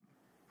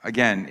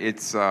Again,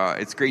 it's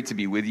great to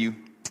be with you.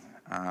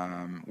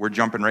 We're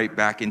jumping right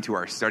back into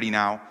our study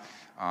now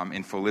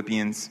in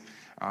Philippians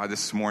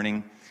this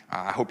morning.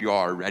 I hope you all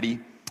are ready,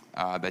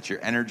 that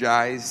you're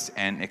energized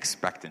and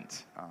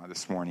expectant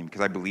this morning, because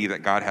I believe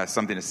that God has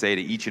something to say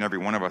to each and every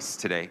one of us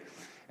today.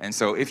 And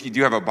so if you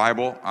do have a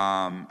Bible,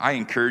 I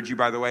encourage you,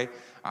 by the way,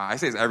 I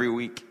say this every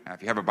week,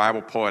 if you have a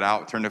Bible, pull it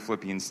out, turn to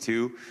Philippians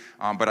 2.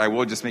 But I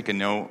will just make a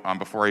note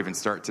before I even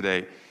start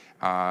today.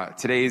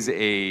 Today is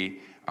a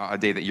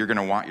day that you're going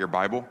to want your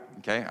Bible,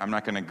 okay? I'm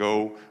not going to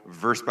go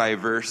verse by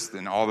verse,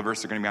 and all the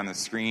verses are going to be on the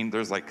screen.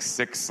 There's like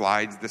 6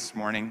 slides this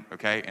morning,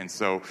 okay? And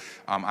so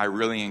I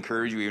really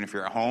encourage you, even if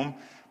you're at home,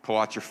 pull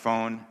out your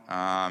phone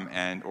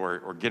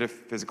or get a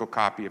physical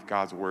copy of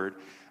God's Word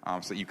so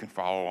that you can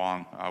follow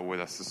along with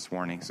us this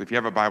morning. So if you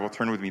have a Bible,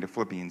 turn with me to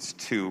Philippians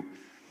 2.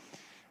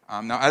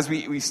 Now, as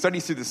we study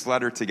through this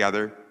letter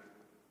together,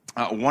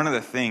 one of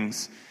the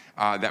things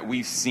that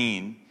we've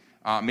seen,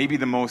 maybe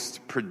the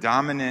most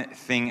predominant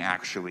thing,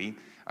 actually,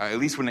 at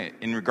least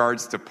in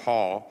regards to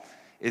Paul,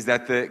 is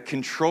that the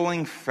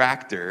controlling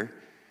factor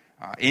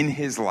in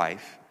his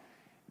life,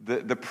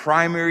 the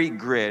primary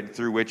grid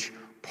through which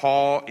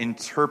Paul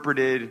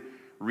interpreted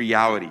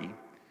reality,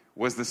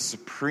 was the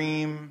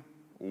supreme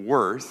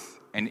worth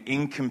and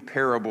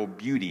incomparable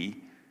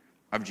beauty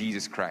of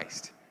Jesus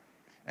Christ.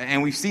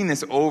 And we've seen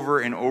this over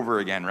and over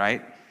again,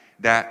 right?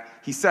 That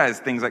he says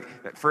things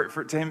like, that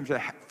for him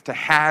to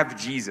have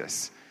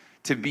Jesus,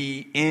 to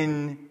be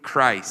in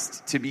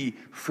Christ, to be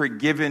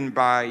forgiven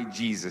by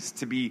Jesus,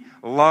 to be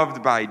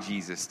loved by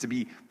Jesus, to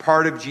be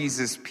part of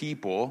Jesus'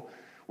 people,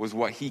 was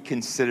what he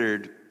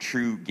considered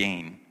true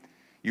gain.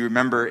 You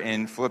remember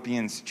in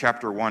Philippians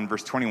chapter 1,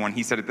 verse 21,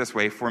 he said it this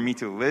way: "For me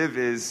to live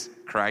is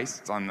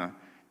Christ," it's on the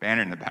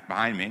banner in the back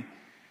behind me,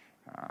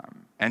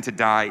 "and to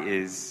die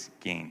is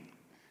gain."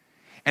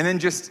 And then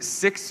just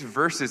 6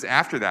 verses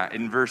after that,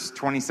 in verse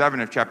 27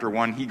 of chapter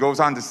 1, he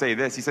goes on to say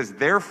this. He says,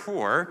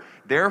 Therefore,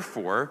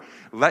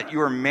 let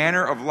your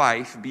manner of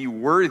life be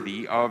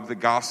worthy of the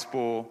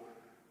gospel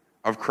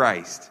of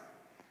Christ,"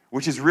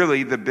 which is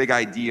really the big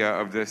idea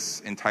of this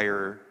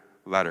entire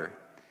letter.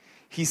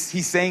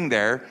 He's saying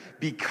there,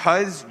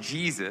 because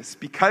Jesus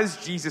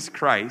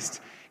Christ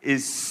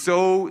is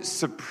so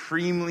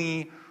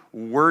supremely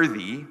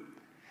worthy,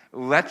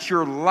 let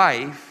your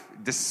life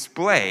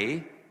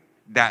display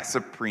that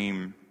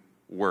supreme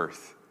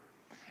worth.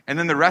 And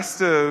then the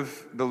rest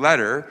of the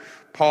letter,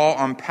 Paul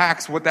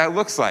unpacks what that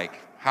looks like,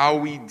 how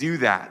we do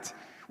that,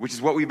 which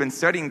is what we've been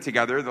studying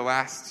together the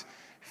last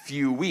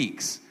few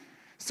weeks.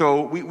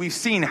 So we've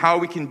seen how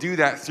we can do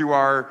that through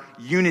our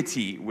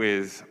unity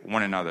with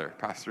one another.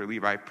 Pastor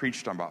Levi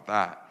preached about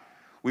that.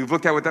 We've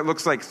looked at what that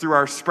looks like through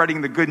our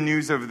spreading the good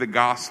news of the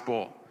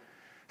gospel,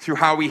 through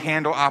how we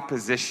handle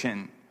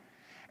opposition.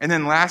 And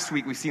then last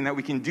week, we've seen that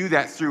we can do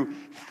that through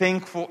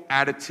thankful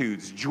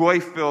attitudes,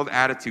 joy-filled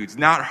attitudes,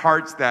 not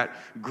hearts that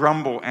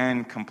grumble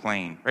and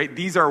complain, right?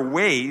 These are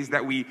ways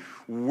that we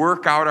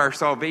work out our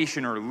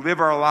salvation or live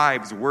our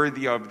lives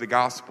worthy of the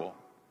gospel.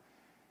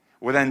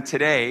 Well, then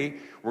today,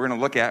 we're going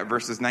to look at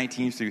verses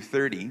 19 through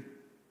 30.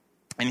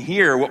 And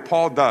here, what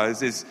Paul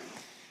does is,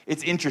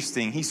 it's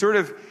interesting. He sort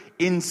of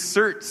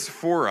inserts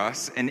for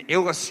us an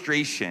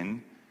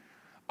illustration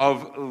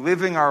of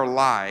living our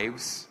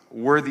lives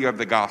worthy of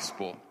the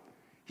gospel.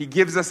 He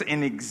gives us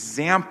an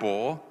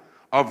example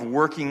of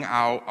working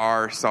out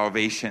our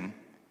salvation.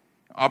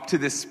 Up to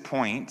this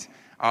point,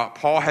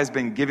 Paul has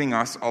been giving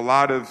us a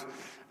lot of,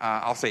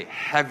 I'll say,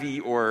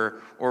 heavy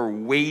or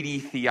weighty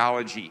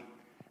theology.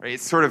 Right?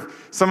 It's sort of,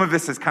 some of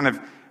this is kind of,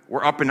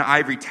 we're up in the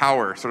ivory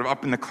tower, sort of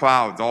up in the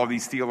clouds, all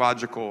these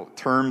theological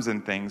terms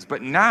and things.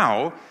 But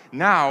now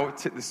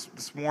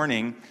this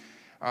morning,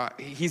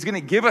 he's going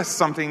to give us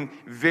something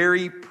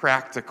very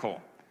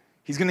practical.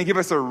 He's going to give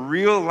us a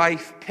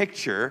real-life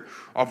picture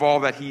of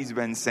all that he's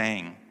been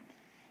saying.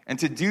 And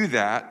to do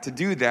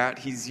that,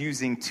 he's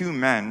using 2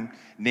 men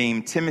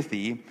named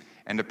Timothy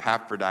and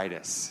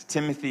Epaphroditus.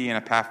 Timothy and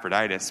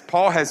Epaphroditus.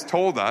 Paul has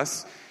told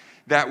us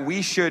that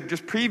we should,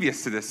 just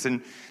previous to this,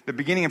 in the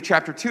beginning of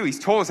chapter 2, he's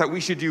told us that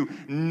we should do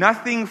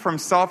nothing from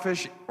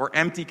selfish or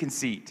empty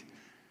conceit,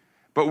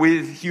 but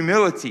with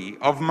humility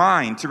of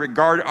mind to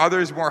regard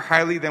others more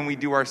highly than we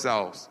do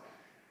ourselves,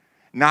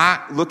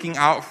 not looking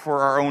out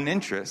for our own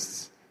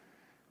interests,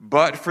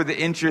 but for the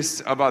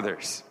interests of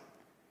others.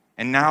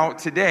 And now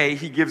today,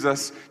 he gives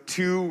us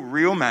 2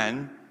 real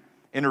men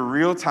in a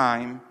real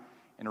time,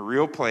 in a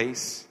real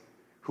place,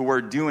 who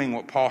are doing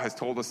what Paul has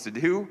told us to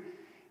do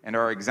and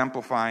are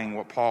exemplifying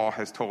what Paul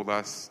has told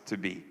us to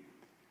be.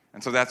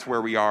 And so that's where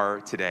we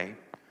are today.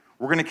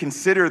 We're going to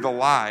consider the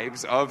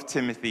lives of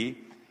Timothy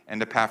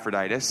and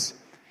Epaphroditus.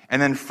 And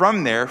then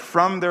from their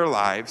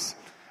lives,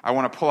 I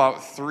want to pull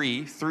out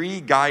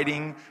three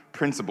guiding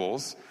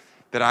principles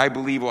that I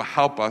believe will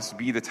help us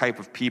be the type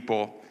of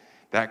people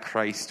that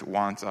Christ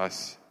wants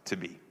us to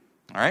be.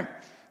 All right?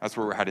 That's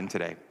where we're heading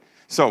today.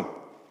 So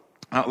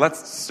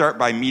let's start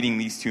by meeting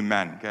these 2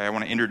 men. Okay? I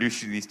want to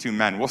introduce you to these 2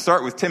 men. We'll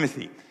start with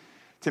Timothy.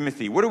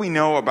 Timothy. What do we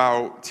know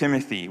about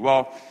Timothy?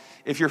 Well,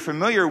 if you're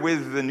familiar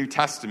with the New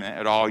Testament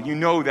at all, you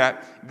know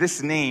that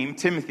this name,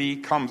 Timothy,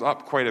 comes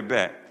up quite a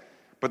bit.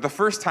 But the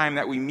first time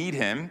that we meet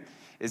him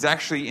is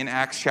actually in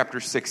Acts chapter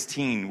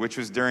 16, which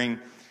was during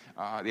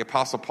the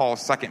Apostle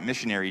Paul's second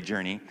missionary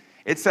journey.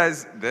 It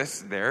says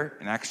this there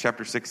in Acts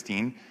chapter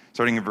 16,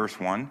 starting in verse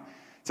 1.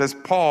 It says,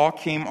 Paul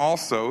came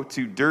also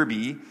to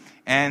Derbe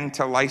and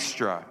to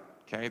Lystra.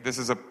 Okay, this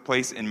is a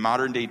place in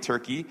modern-day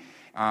Turkey.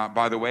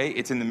 By the way,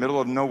 it's in the middle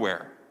of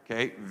nowhere.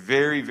 Okay,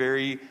 very,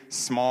 very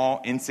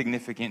small,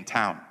 insignificant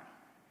town.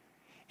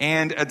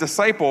 And a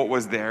disciple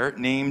was there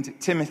named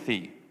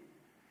Timothy,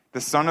 the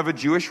son of a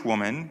Jewish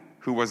woman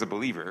who was a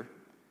believer,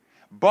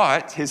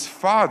 but his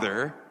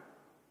father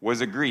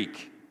was a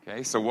Greek.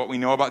 Okay, so what we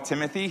know about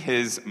Timothy,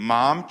 his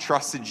mom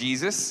trusted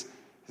Jesus.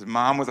 His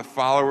mom was a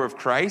follower of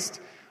Christ,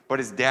 but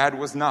his dad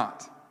was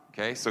not.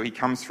 Okay, so he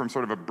comes from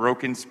sort of a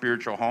broken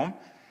spiritual home.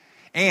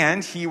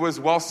 And he was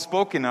well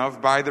spoken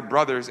of by the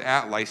brothers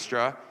at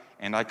Lystra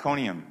and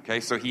Iconium. Okay,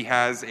 so he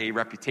has a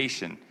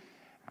reputation.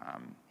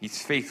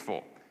 He's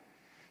faithful.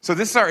 So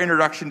this is our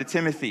introduction to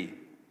Timothy.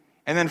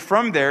 And then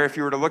from there, if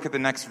you were to look at the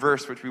next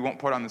verse, which we won't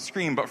put on the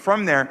screen, but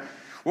from there,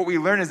 what we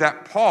learn is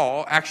that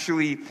Paul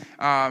actually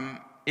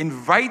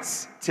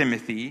invites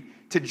Timothy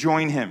to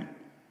join him,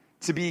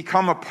 to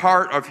become a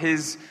part of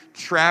his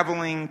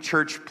traveling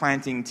church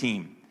planting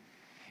team.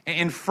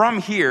 And from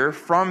here,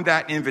 from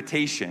that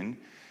invitation,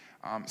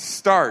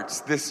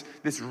 starts this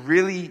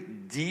really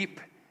deep,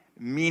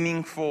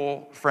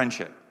 meaningful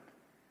friendship.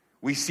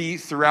 We see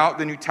throughout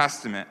the New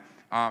Testament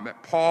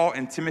that Paul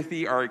and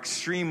Timothy are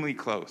extremely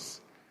close,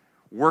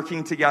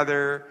 working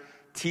together,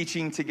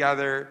 teaching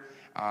together.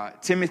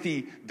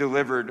 Timothy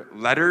delivered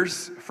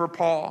letters for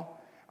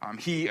Paul.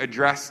 He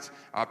addressed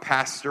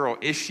pastoral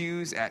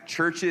issues at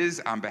churches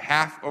on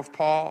behalf of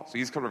Paul. So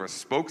he's kind of a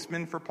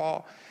spokesman for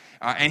Paul.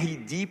 And he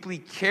deeply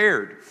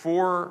cared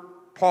for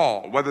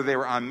Paul, whether they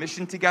were on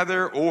mission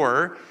together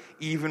or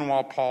even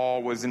while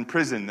Paul was in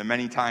prison. The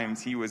many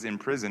times he was in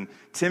prison,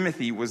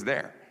 Timothy was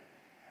there.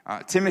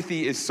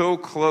 Timothy is so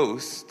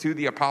close to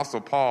the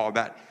Apostle Paul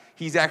that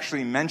he's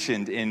actually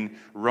mentioned in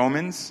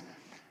Romans,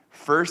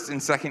 1st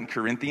and 2nd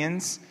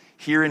Corinthians,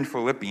 here in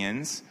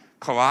Philippians,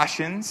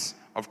 Colossians,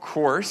 of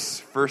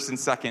course, 1st and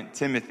 2nd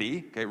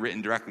Timothy, okay,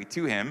 written directly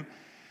to him,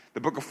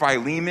 the book of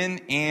Philemon,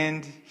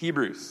 and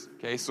Hebrews.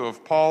 Okay, so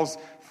of Paul's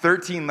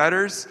 13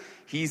 letters,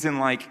 he's in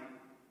like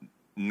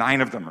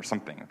 9 of them or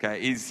something. Okay,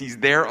 he's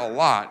there a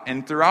lot.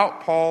 And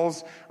throughout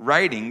Paul's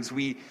writings,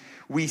 we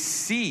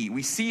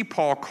see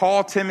Paul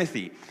call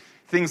Timothy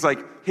things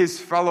like his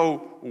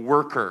fellow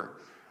worker,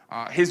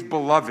 his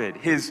beloved,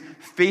 his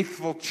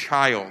faithful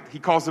child. He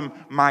calls him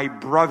my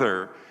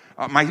brother,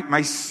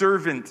 my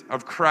servant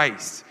of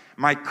Christ,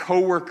 my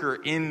co-worker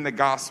in the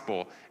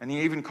gospel. And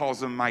he even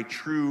calls him my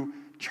true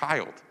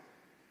child.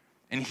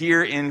 And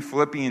here in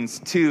Philippians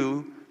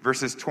 2,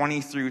 verses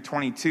 20 through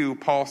 22,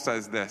 Paul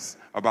says this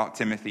about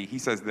Timothy. He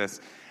says this,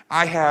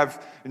 I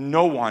have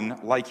no one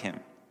like him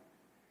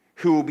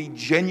who will be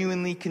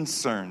genuinely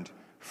concerned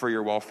for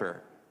your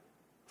welfare.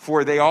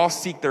 For they all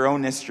seek their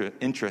own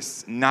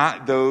interests,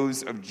 not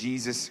those of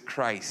Jesus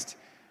Christ.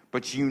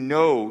 But you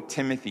know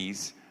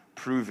Timothy's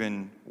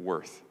proven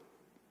worth.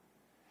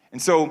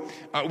 And so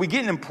we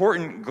get an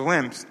important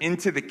glimpse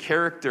into the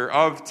character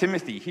of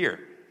Timothy here.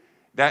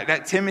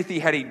 That Timothy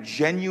had a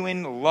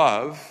genuine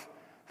love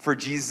for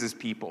Jesus'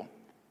 people.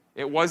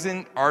 It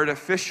wasn't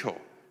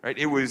artificial, right?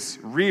 It was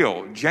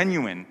real,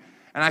 genuine.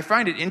 And I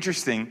find it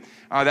interesting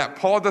that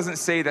Paul doesn't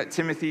say that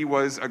Timothy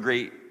was a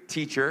great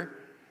teacher.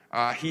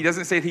 He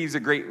doesn't say that he was a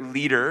great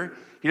leader.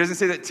 He doesn't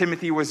say that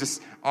Timothy was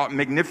just a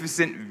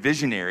magnificent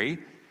visionary,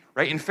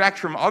 right? In fact,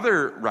 from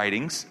other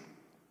writings,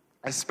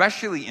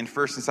 especially in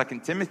 1st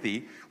and 2nd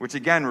Timothy, which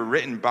again were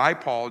written by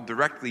Paul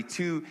directly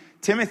to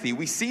Timothy,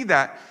 we see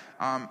that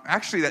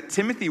actually that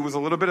Timothy was a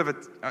little bit of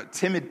a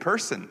timid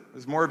person. It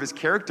was more of his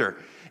character.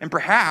 And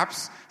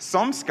perhaps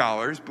some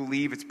scholars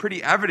believe it's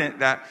pretty evident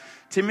that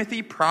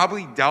Timothy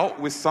probably dealt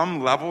with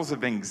some levels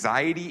of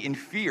anxiety and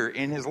fear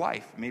in his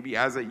life, maybe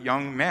as a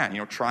young man,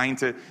 trying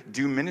to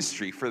do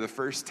ministry for the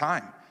first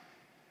time.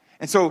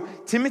 And so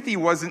Timothy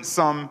wasn't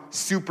some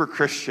super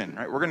Christian,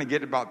 right? We're going to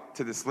get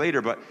to this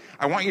later, but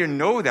I want you to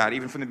know that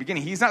even from the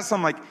beginning. He's not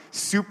some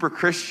super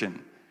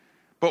Christian.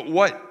 But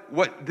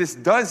what this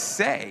does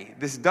say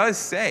is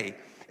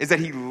that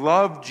he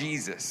loved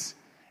Jesus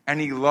and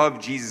he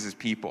loved Jesus'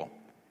 people.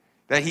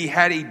 That he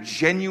had a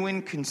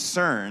genuine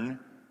concern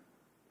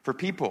for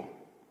people.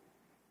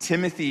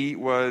 Timothy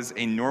was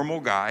a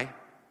normal guy,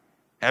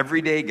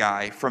 everyday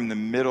guy from the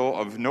middle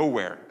of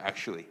nowhere,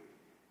 actually.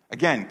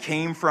 Again,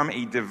 came from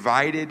a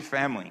divided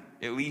family,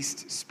 at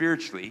least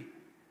spiritually,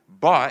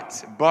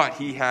 but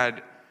he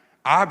had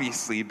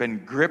obviously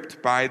been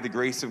gripped by the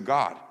grace of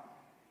God.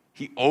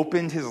 He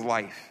opened his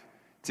life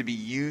to be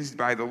used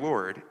by the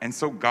Lord, and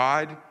so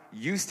God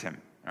used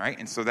him, all right?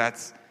 And so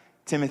that's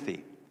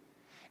Timothy.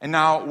 And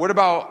now, what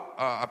about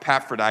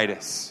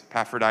Epaphroditus?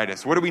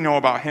 What do we know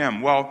about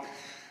him? Well,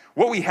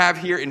 what we have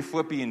here in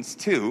Philippians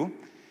 2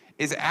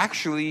 is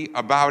actually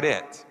about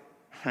it,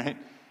 right?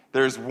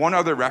 There's one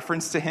other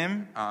reference to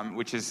him,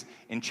 which is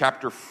in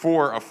chapter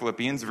 4 of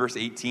Philippians, verse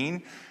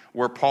 18,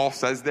 where Paul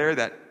says there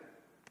that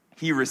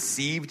he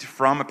received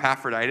from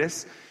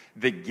Epaphroditus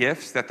the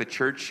gifts that the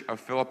church of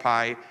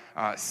Philippi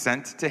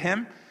sent to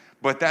him.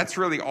 But that's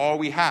really all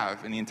we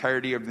have in the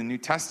entirety of the New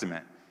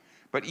Testament.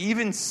 But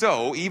even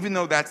so, even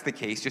though that's the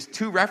case, just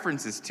 2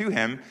 references to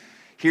him,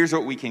 here's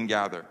what we can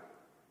gather.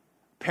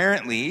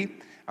 Apparently,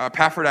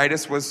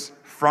 Epaphroditus was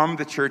from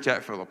the church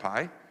at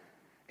Philippi,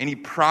 and he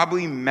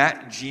probably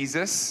met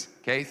Jesus,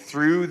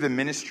 through the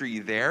ministry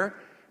there.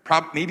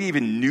 Maybe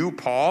even knew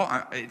Paul.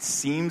 It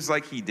seems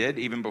like he did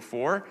even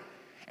before.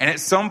 And at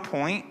some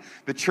point,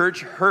 the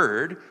church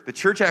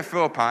at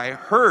Philippi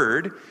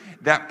heard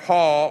that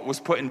Paul was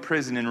put in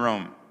prison in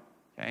Rome.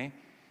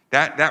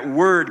 That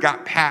word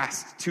got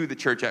passed to the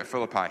church at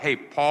Philippi. Hey,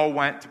 Paul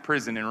went to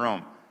prison in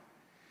Rome.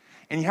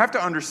 And you have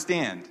to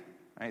understand,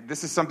 right?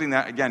 This is something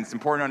that, again, it's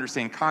important to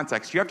understand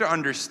context. You have to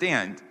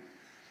understand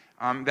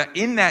that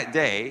in that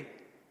day,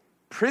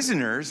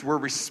 prisoners were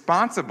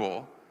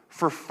responsible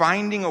for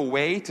finding a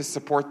way to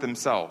support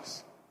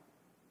themselves.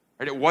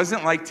 Right? It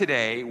wasn't like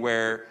today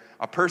where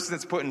a person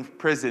that's put in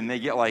prison, they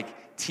get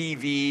like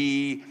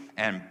TV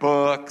and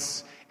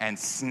books and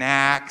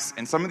snacks.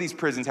 And some of these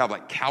prisons have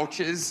like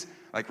couches,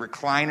 like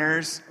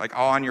recliners, like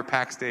all on your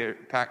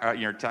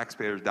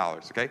taxpayers'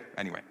 dollars, okay?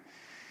 Anyway.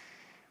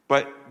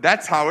 But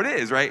that's how it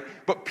is, right?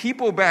 But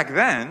people back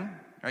then,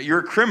 right, you're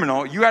a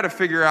criminal, you had to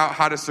figure out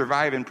how to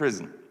survive in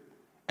prison.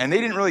 And they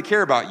didn't really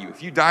care about you.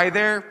 If you die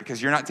there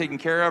because you're not taken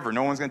care of or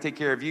no one's going to take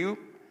care of you,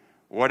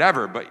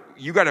 whatever. But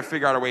you got to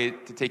figure out a way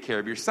to take care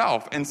of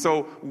yourself. And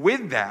so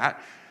with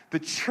that, the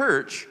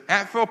church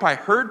at Philippi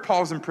heard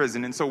Paul's in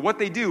prison. And so what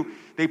they do,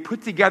 they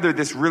put together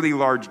this really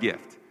large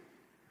gift.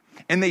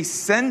 And they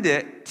send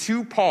it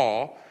to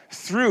Paul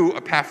through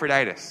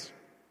Epaphroditus.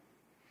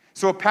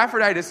 So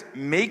Epaphroditus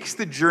makes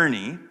the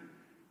journey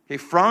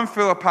from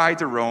Philippi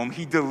to Rome.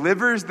 He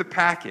delivers the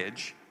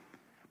package.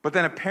 But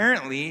then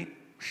apparently,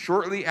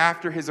 shortly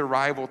after his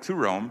arrival to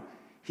Rome,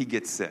 he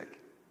gets sick.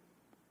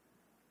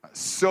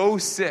 So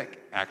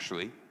sick,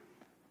 actually,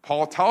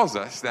 Paul tells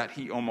us that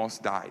he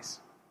almost dies.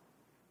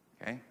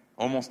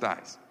 Almost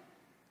dies.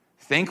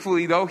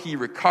 Thankfully, though, he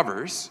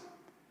recovers.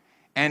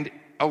 And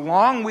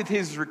along with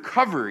his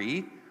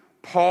recovery,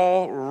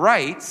 Paul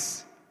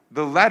writes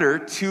the letter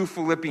to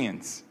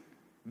Philippians.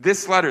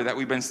 This letter that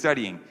we've been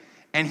studying.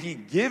 And he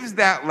gives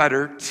that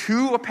letter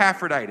to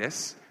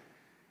Epaphroditus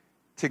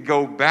to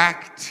go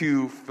back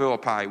to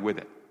Philippi with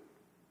it.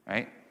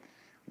 Right?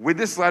 With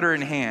this letter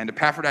in hand,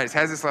 Epaphroditus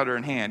has this letter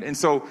in hand. And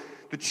so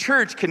the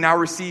church can now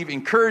receive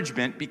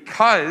encouragement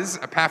because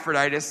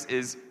Epaphroditus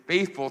is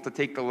faithful to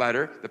take the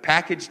letter, the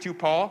package to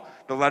Paul,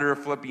 the letter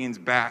of Philippians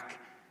back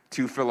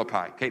to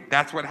Philippi.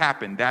 That's what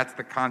happened. That's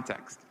the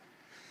context.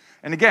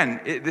 And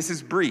again, this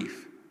is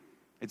brief.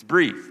 It's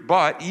brief.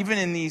 But even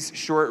in these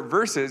short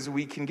verses,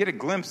 we can get a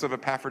glimpse of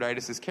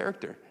Epaphroditus'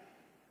 character.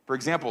 For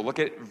example, look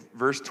at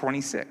verse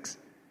 26.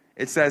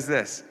 It says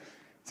this.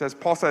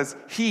 Paul says,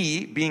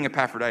 he, being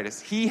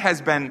Epaphroditus, he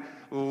has been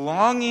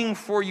longing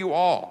for you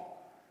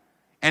all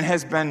and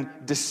has been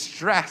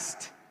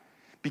distressed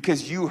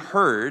because you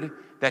heard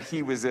that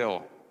he was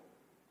ill.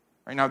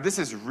 Right now, this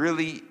is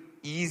really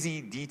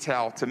easy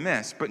detail to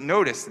miss, but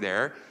notice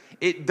there,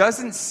 it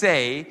doesn't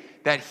say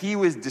that he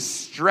was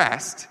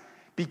distressed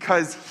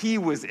because he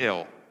was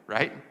ill,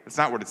 right? That's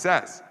not what it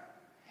says.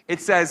 It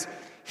says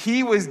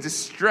he was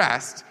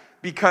distressed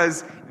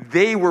because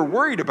they were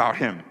worried about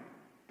him.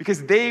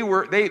 Because they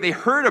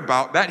heard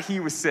about that he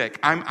was sick.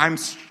 I'm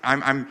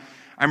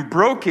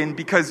broken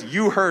because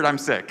you heard I'm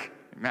sick.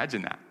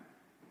 Imagine that.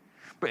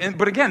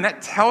 But again,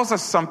 that tells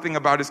us something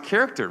about his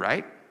character,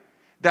 right?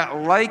 That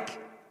like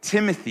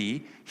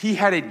Timothy, he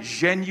had a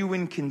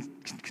genuine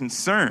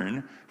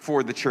concern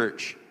for the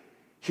church.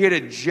 He had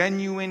a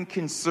genuine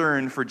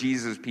concern for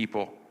Jesus'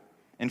 people.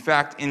 In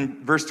fact,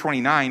 in verse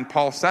 29,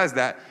 Paul says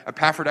that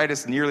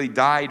Epaphroditus nearly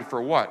died for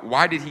what?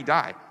 Why did he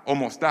die?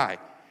 Almost die.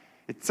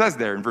 It says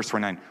there in verse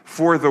 29,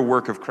 for the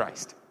work of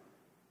Christ.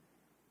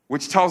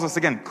 Which tells us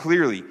again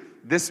clearly,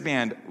 this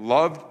man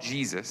loved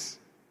Jesus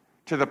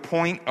to the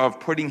point of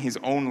putting his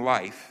own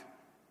life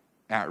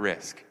at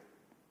risk.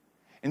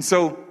 And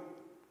so,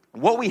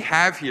 what we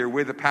have here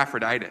with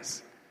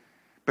Epaphroditus,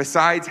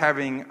 besides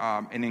having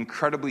an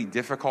incredibly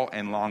difficult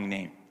and long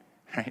name,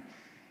 right?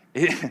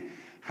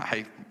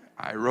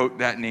 I wrote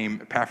that name,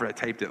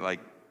 Epaphroditus, I typed it like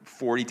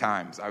 40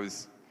 times. I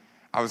was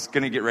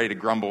going to get ready to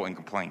grumble and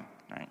complain,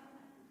 right?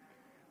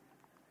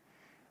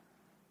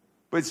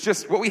 But it's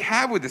just, what we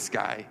have with this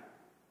guy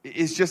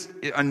is just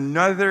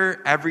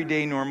another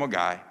everyday normal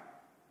guy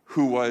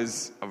who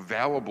was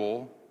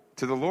available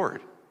to the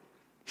Lord.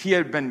 He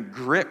had been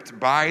gripped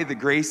by the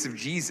grace of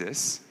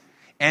Jesus.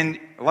 And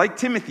like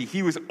Timothy,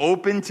 he was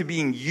open to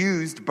being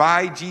used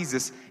by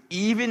Jesus,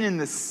 even in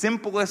the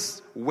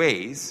simplest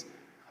ways,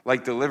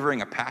 like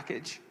delivering a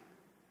package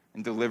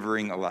and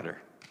delivering a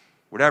letter,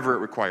 whatever it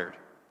required.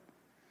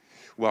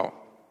 Well,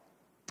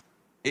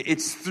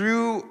 it's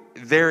through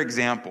their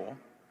example,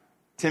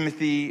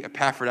 Timothy,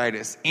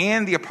 Epaphroditus,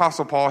 and the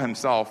Apostle Paul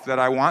himself that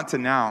I want to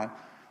now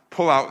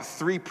pull out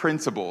 3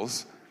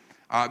 principles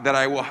that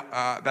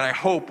I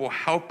hope will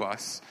help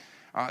us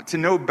to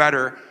know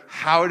better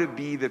how to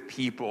be the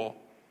people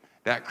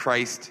that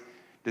Christ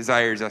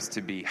desires us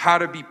to be, how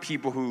to be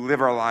people who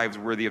live our lives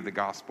worthy of the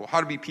gospel,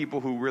 how to be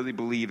people who really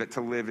believe that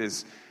to live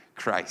is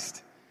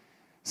Christ.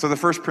 So the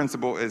first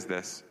principle is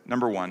this.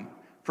 Number 1,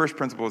 first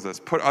principle is this: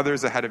 put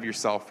others ahead of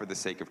yourself for the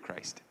sake of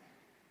Christ.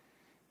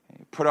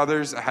 Put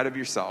others ahead of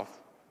yourself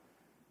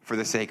for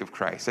the sake of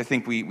Christ. I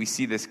think we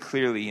see this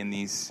clearly in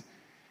these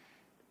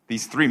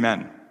 3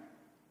 men.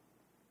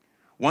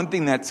 One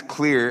thing that's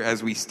clear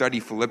as we study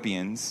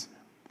Philippians,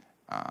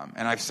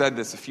 and I've said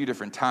this a few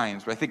different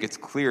times, but I think it's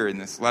clear in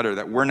this letter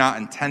that we're not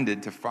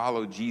intended to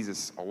follow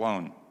Jesus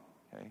alone.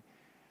 Okay?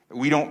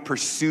 We don't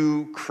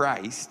pursue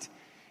Christ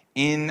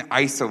in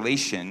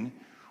isolation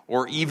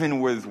or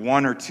even with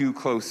 1 or 2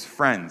 close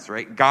friends,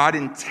 right? God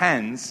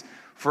intends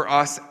for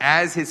us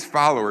as his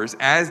followers,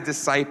 as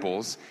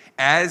disciples,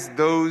 as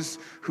those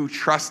who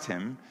trust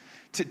him,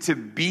 to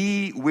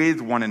be with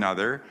one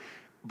another,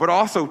 but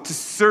also to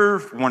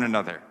serve one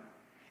another.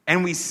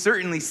 And we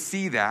certainly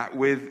see that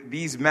with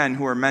these men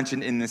who are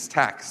mentioned in this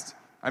text.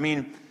 I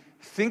mean,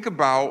 think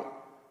about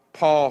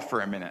Paul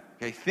for a minute.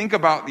 Okay? Think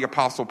about the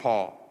Apostle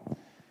Paul.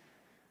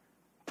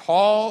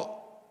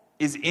 Paul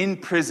is in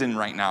prison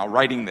right now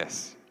writing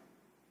this.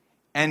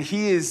 And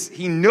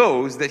he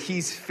knows that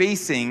he's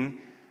facing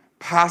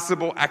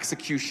possible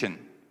execution.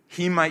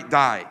 He might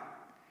die.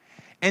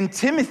 And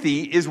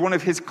Timothy is one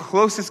of his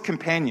closest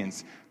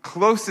companions,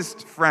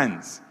 closest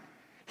friends.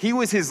 He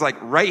was his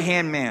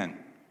right-hand man.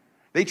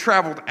 They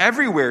traveled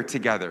everywhere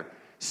together,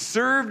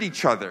 served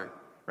each other,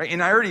 right?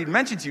 And I already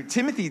mentioned to you,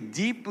 Timothy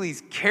deeply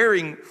is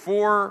caring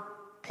for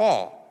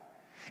Paul.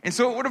 And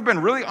so it would have been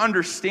really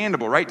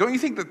understandable, right? Don't you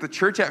think that the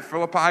church at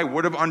Philippi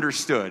would have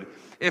understood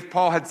if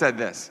Paul had said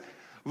this?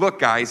 Look,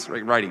 guys,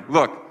 writing,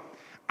 look,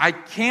 I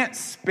can't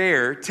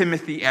spare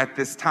Timothy at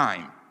this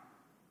time.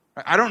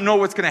 I don't know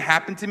what's going to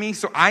happen to me,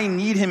 so I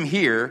need him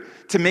here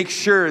to make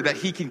sure that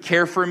he can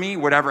care for me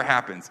whatever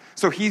happens.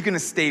 So he's going to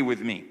stay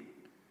with me.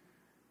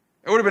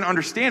 It would have been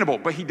understandable,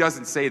 but he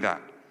doesn't say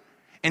that.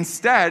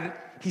 Instead,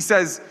 he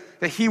says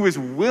that he was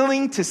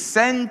willing to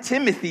send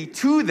Timothy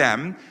to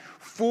them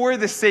for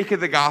the sake of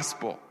the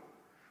gospel,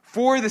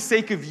 for the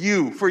sake of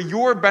you, for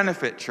your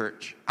benefit,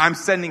 church. I'm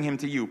sending him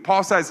to you.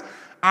 Paul says,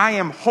 I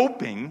am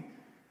hoping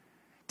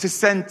to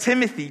send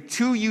Timothy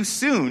to you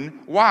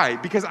soon. Why?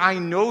 Because I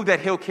know that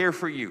he'll care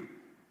for you.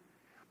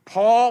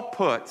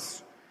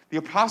 The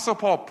Apostle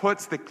Paul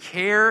puts the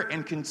care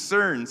and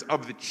concerns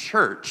of the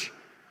church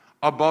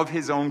above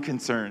his own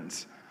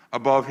concerns,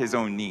 above his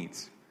own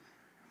needs.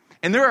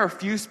 And there are a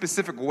few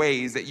specific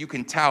ways that you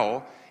can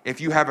tell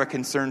if you have a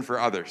concern for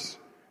others.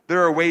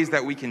 There are ways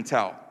that we can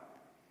tell.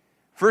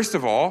 First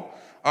of all,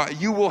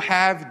 you will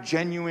have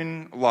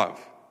genuine love.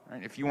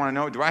 Right? If you want to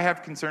know, do I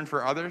have concern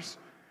for others?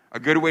 A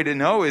good way to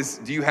know is,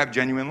 do you have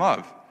genuine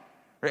love?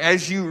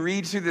 As you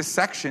read through this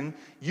section,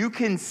 you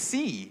can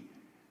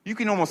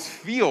almost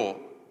feel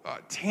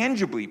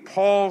tangibly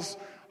Paul's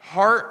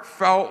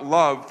heartfelt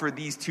love for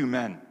these 2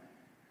 men,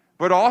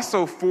 but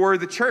also for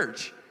the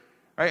church.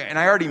 Right? And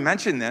I already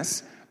mentioned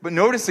this, but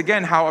notice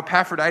again how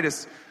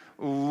Epaphroditus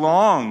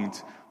longed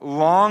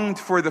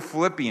for the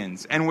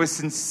Philippians and was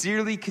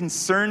sincerely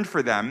concerned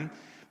for them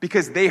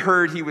because they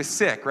heard he was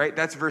sick, right?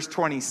 That's verse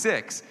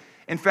 26.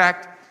 In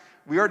fact,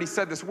 we already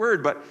said this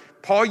word, but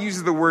Paul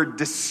uses the word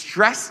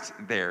distressed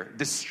there,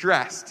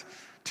 distressed,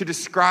 to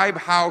describe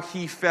how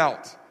he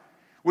felt,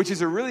 which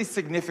is a really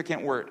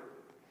significant word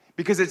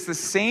because it's the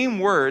same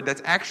word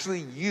that's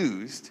actually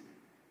used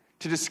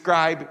to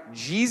describe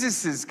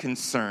Jesus'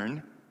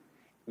 concern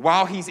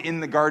while he's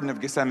in the Garden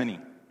of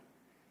Gethsemane.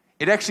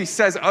 It actually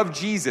says of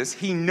Jesus,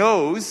 he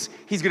knows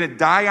he's going to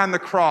die on the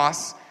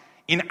cross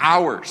in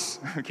hours,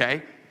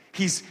 okay?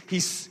 He's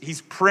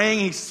praying,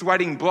 he's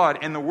sweating blood,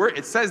 and the word,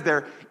 it says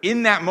there,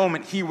 in that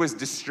moment, he was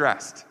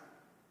distressed.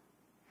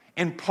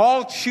 And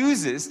Paul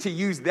chooses to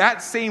use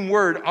that same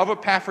word of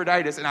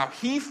Epaphroditus and how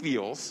he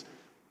feels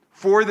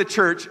for the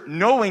church,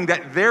 knowing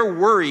that they're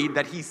worried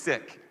that he's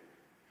sick.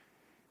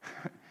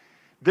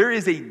 There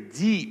is a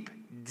deep,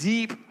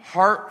 deep,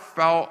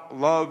 heartfelt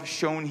love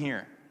shown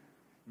here.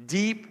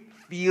 Deep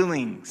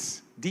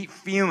feelings,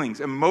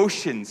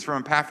 emotions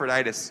from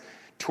Epaphroditus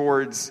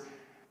towards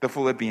the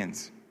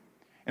Philippians.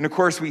 And of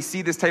course, we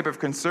see this type of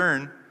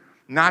concern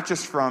not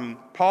just from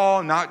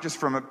Paul, not just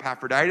from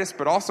Epaphroditus,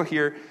 but also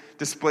here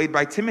displayed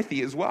by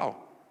Timothy as well.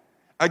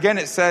 Again,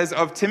 it says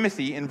of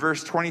Timothy in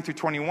verse 20 through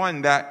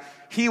 21 that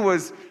he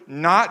was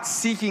not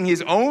seeking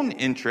his own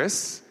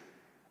interests,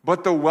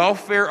 but the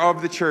welfare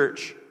of the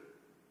church.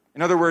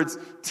 In other words,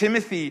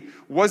 Timothy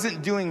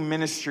wasn't doing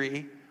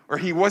ministry, or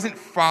he wasn't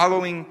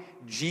following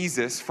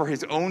Jesus for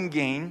his own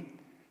gain.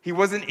 He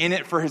wasn't in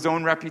it for his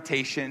own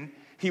reputation.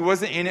 He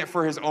wasn't in it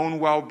for his own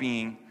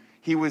well-being.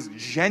 He was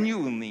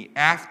genuinely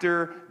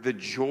after the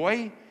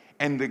joy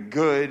and the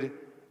good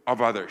of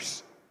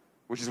others,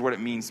 which is what it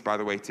means, by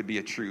the way, to be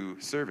a true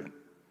servant.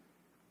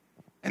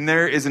 And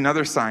there is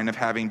another sign of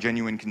having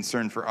genuine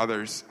concern for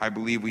others, I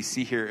believe we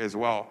see here as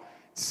well.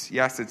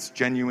 It's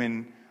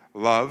genuine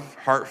love,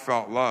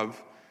 heartfelt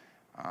love,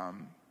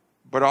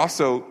 but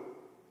also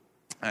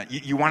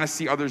you want to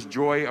see others'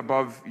 joy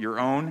above your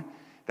own.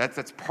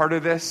 That's part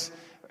of this.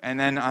 And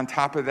then on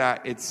top of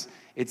that, it's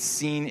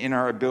seen in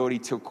our ability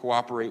to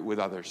cooperate with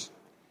others.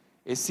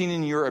 It's seen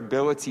in your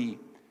ability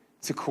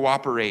to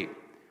cooperate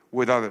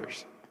with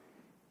others.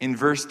 In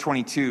verse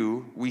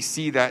 22, we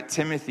see that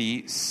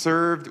Timothy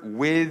served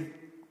with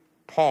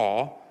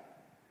Paul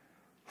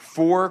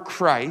for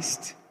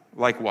Christ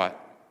like what?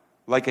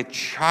 Like a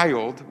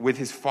child with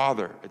his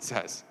father, it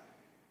says.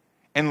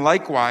 And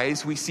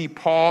likewise, we see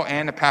Paul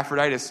and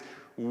Epaphroditus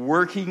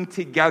working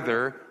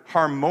together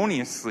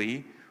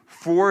harmoniously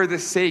for the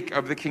sake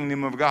of the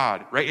kingdom of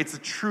God, right? It's a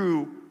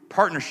true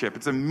partnership.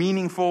 It's a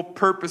meaningful,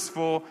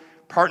 purposeful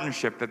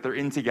partnership that they're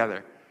in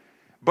together.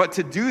 But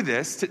to do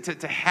this,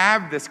 to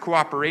have this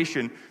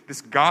cooperation, this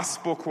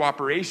gospel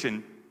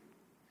cooperation,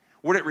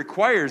 what it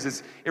requires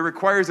is it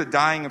requires a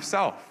dying of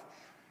self.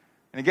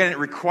 And again, it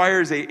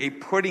requires a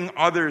putting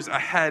others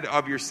ahead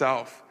of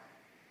yourself.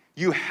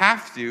 You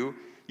have to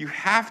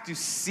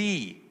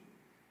see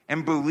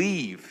and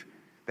believe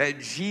that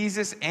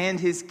Jesus and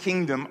his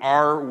kingdom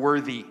are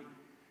worthy.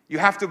 You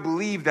have to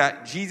believe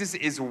that Jesus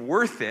is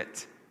worth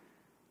it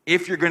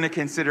if you're going to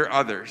consider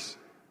others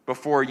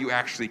before you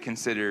actually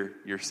consider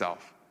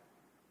yourself.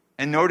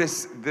 And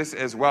notice this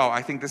as well.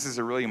 I think this is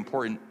a really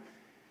important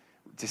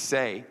to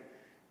say,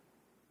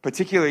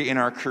 particularly in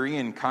our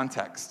Korean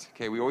context.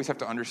 Okay, we always have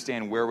to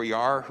understand where we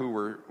are, who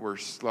we're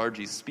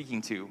largely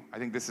speaking to. I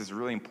think this is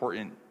really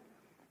important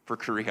for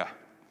Korea.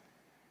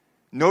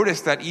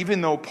 Notice that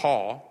even though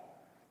Paul,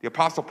 the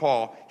Apostle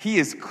Paul, he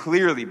is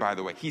clearly, by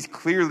the way, he's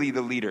clearly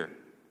the leader.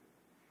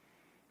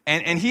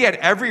 And he had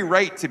every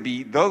right to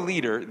be the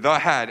leader, the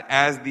head,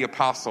 as the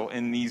apostle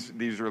in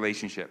these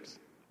relationships.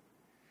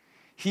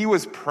 He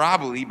was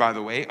probably, by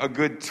the way, a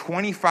good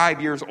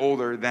 25 years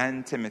older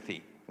than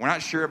Timothy. We're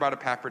not sure about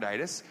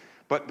Epaphroditus,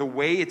 but the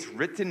way it's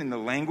written in the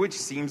language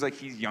seems like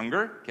he's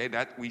younger. Okay,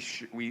 that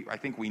I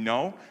think we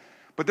know.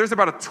 But there's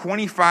about a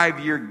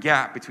 25-year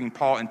gap between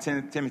Paul and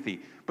Timothy.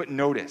 But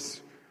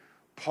notice,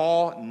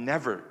 Paul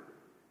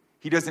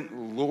he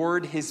doesn't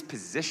lord his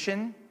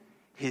position,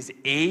 his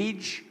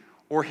age,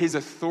 or his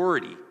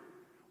authority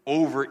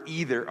over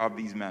either of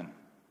these men.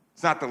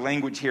 It's not the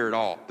language here at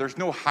all. There's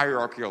no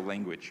hierarchical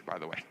language, by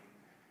the way.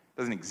 It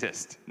doesn't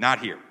exist. Not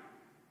here.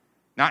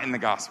 Not in the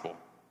gospel.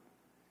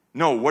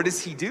 No, what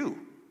does he do?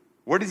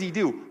 What does he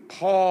do?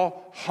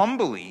 Paul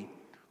humbly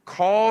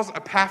calls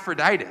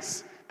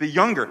Epaphroditus, the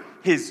younger,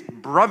 his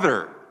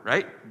brother,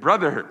 right?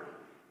 Brother,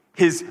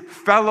 his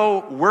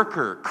fellow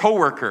worker,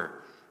 co-worker,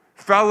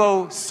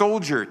 fellow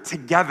soldier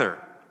together.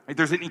 Right?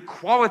 There's an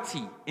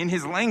equality in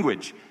his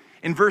language.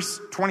 In verse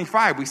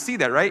 25, we see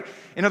that, right?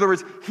 In other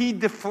words, he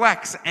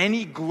deflects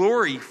any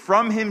glory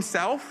from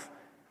himself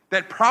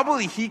that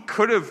probably he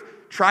could have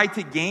tried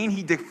to gain.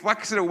 He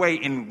deflects it away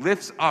and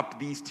lifts up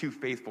these two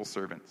faithful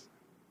servants.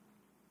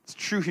 It's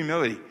true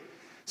humility.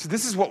 So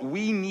this is what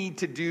we need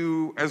to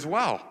do as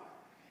well.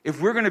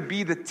 If we're going to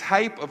be the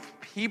type of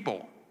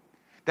people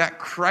that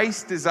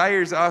Christ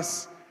desires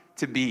us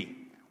to be,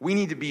 we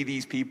need to be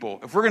these people.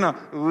 If we're going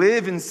to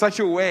live in such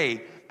a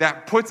way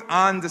that puts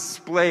on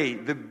display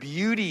the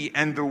beauty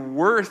and the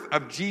worth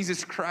of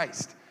Jesus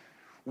Christ,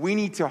 we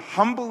need to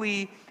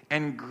humbly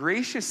and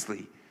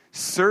graciously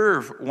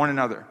serve one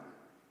another.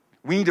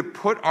 We need to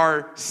put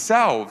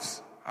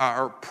ourselves,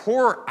 or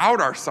pour out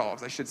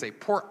ourselves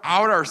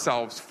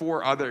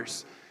for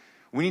others.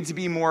 We need to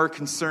be more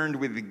concerned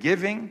with the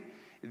giving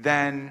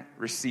than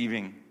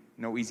receiving.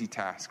 No easy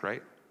task,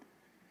 right?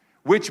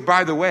 Which,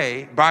 by the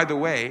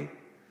way,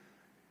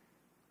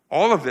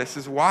 all of this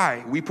is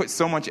why we put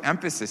so much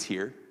emphasis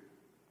here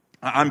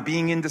on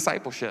being in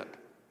discipleship,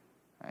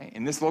 right?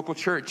 In this local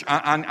church,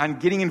 on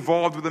getting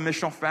involved with a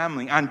missional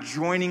family, on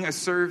joining a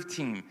serve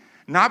team.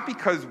 Not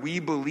because we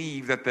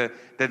believe that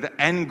the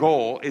end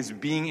goal is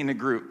being in a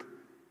group.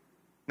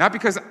 Not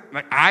because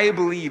I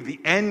believe the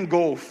end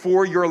goal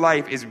for your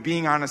life is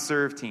being on a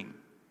serve team.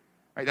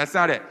 Right? That's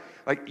not it.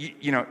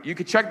 You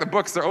could check the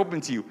books, they're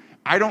open to you.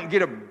 I don't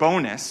get a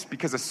bonus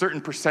because a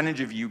certain percentage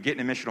of you get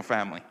in a missional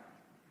family.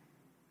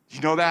 Did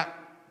you know that?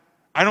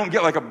 I don't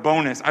get a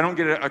bonus. I don't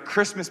get a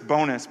Christmas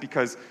bonus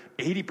because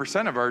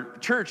 80% of our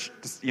church,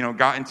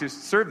 got into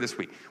serve this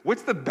week.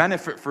 What's the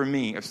benefit for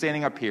me of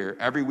standing up here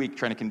every week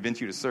trying to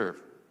convince you to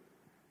serve?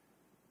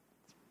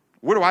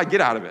 What do I get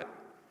out of it?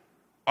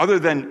 Other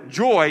than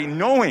joy,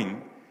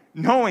 knowing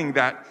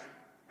that,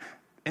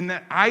 and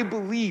that I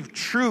believe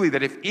truly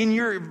that if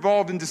you're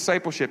involved in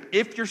discipleship,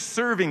 if you're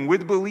serving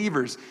with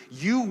believers,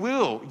 you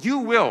will,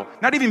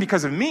 not even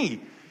because of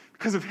me,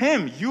 because of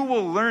him, you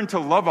will learn to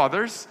love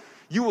others.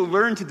 You will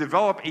learn to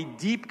develop a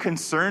deep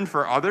concern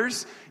for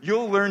others.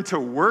 You'll learn to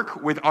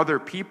work with other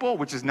people,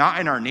 which is not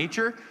in our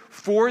nature,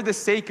 for the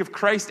sake of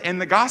Christ and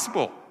the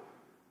gospel.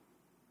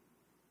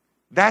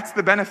 That's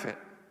the benefit.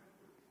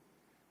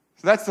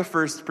 So that's the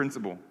first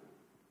principle.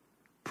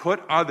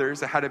 Put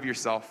others ahead of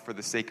yourself for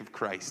the sake of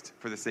Christ,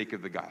 for the sake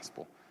of the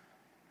gospel.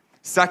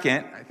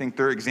 Second, I think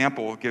their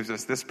example gives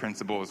us this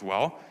principle as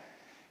well.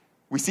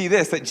 We see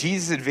this, that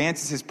Jesus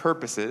advances his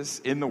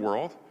purposes in the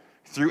world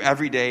through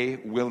everyday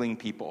willing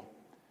people.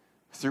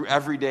 Through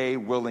everyday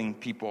willing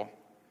people.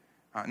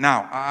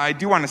 Now, I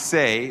do want to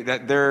say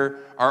that there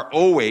are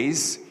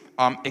always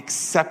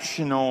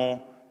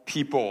exceptional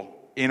people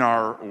in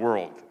our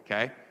world,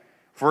 okay?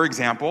 For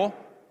example,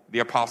 the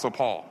Apostle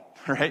Paul,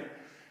 right?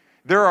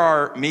 There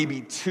are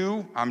maybe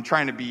two, I'm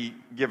trying to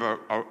give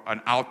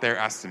an out there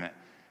estimate,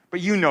 but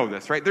you know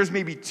this, right? There's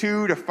maybe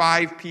 2 to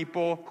 5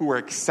 people who are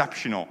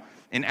exceptional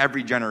in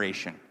every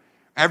generation.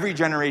 Every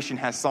generation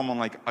has someone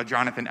like a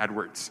Jonathan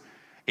Edwards,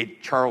 a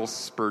Charles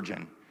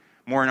Spurgeon.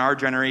 More in our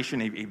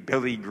generation, a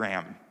Billy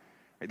Graham.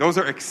 Right? Those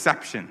are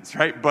exceptions,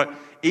 right? But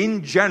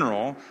in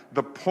general,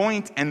 the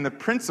point and the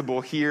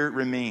principle here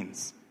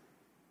remains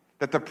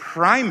that the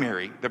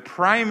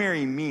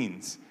primary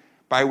means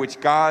by which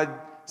God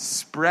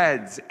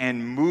spreads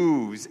and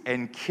moves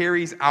and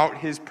carries out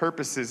his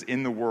purposes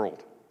in the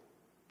world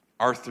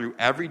are through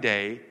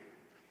everyday,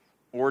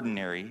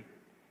 ordinary,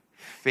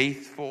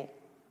 faithful,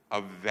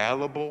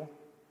 available,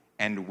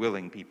 and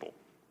willing people.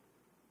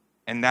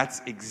 And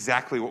that's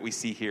exactly what we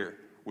see here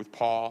with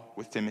Paul,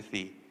 with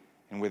Timothy,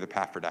 and with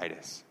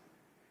Epaphroditus.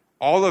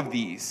 All of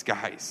these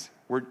guys,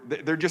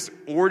 they're just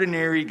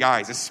ordinary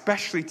guys,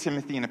 especially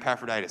Timothy and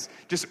Epaphroditus.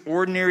 Just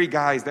ordinary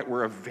guys that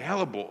were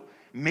available,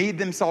 made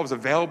themselves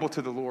available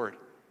to the Lord.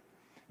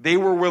 They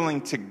were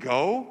willing to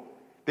go,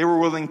 they were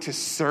willing to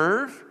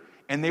serve,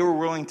 and they were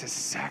willing to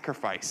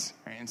sacrifice.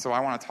 Right? And so I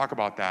want to talk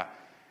about that.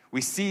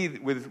 We see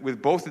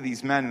with both of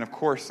these men, and of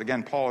course,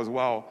 again, Paul as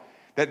well,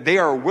 that they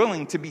are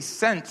willing to be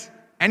sent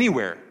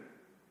anywhere.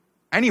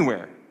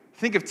 Anywhere.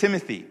 Think of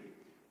Timothy.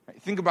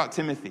 Right? Think about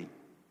Timothy.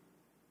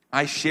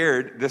 I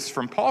shared this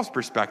from Paul's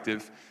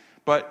perspective,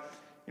 but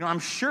I'm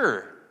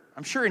sure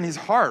in his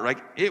heart,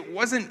 like it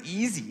wasn't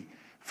easy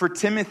for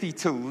Timothy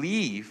to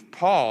leave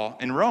Paul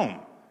in Rome.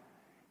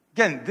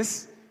 Again,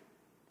 this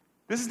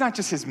is not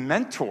just his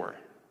mentor.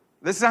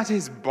 This is not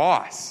his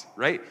boss,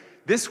 right?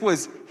 This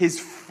was his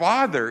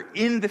father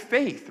in the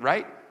faith,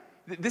 right?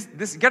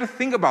 This you got to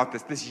think about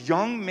this. This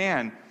young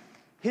man,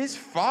 his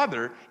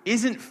father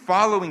isn't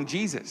following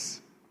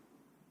Jesus.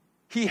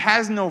 He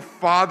has no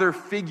father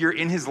figure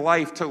in his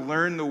life to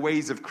learn the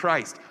ways of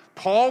Christ.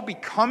 Paul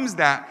becomes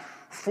that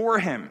for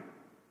him.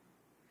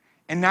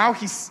 And now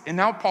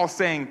Paul's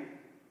saying,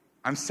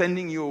 I'm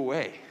sending you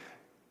away.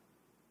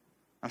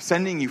 I'm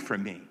sending you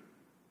from me.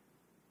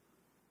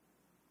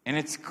 And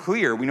it's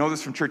clear, we know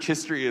this from church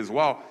history as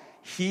well,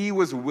 he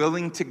was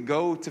willing to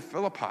go to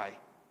Philippi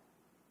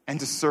and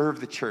to serve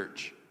the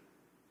church.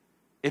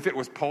 If it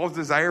was Paul's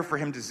desire for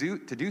him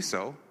to do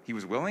so, he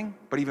was willing,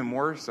 but even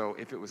more so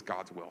if it was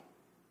God's will.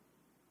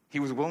 He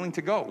was willing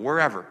to go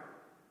wherever,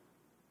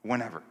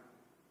 whenever.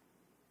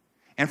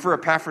 And for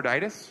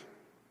Epaphroditus,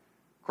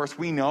 of course,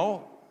 we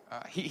know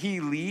he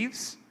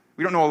leaves.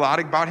 We don't know a lot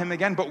about him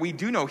again, but we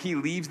do know he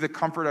leaves the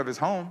comfort of his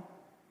home.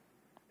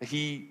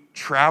 He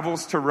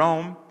travels to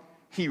Rome.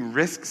 He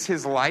risks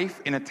his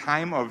life in a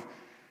time of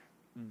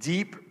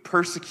deep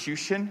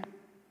persecution,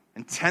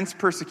 intense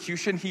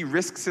persecution. He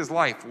risks his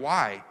life.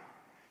 Why?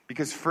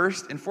 Because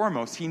first and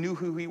foremost, he knew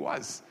who he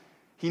was.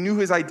 He knew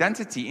his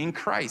identity in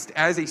Christ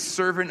as a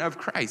servant of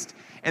Christ.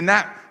 And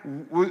that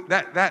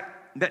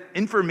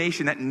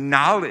information, that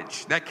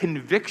knowledge, that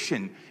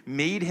conviction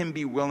made him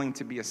be willing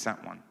to be a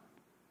sent one.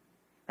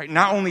 Right?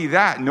 Not only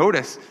that,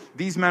 notice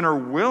these men are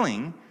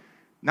willing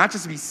not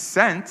just to be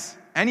sent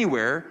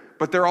anywhere,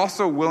 but they're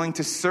also willing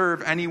to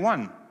serve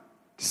anyone.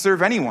 To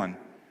serve anyone.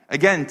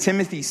 Again,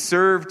 Timothy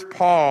served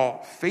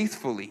Paul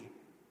faithfully.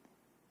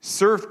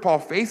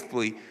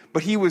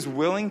 But he was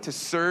willing to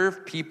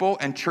serve people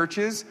and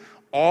churches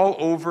all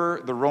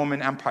over the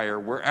Roman Empire,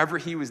 wherever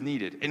he was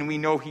needed. And we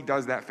know he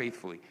does that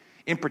faithfully.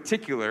 In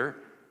particular,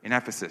 in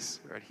Ephesus.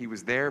 Right? He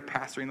was there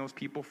pastoring those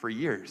people for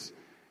years.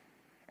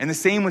 And the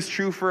same was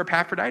true for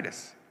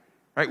Epaphroditus.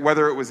 Right?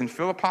 Whether it was in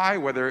Philippi,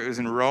 whether it was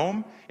in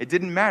Rome, it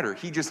didn't matter.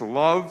 He just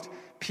loved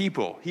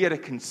people. He had a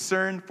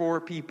concern for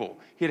people.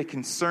 He had a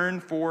concern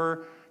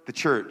for the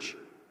church.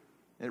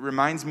 It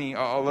reminds me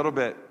a little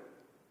bit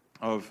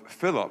of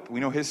Philip.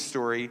 We know his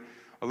story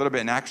a little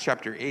bit in Acts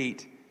chapter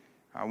 8.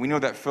 We know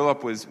that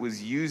Philip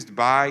was used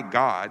by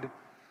God,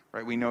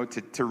 right? We know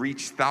to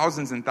reach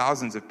thousands and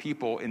thousands of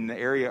people in the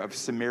area of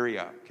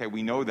Samaria. Okay,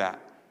 we know that.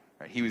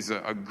 Right? He was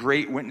a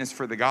great witness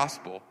for the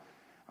gospel.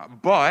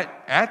 But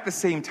at the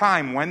same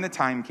time, when the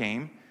time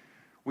came,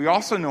 we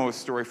also know a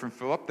story from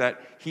Philip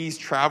that he's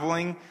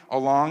traveling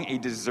along a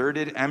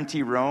deserted,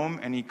 empty Rome,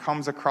 and he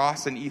comes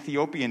across an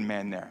Ethiopian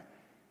man there.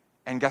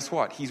 And guess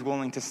what? He's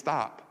willing to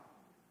stop,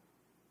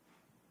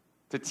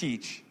 to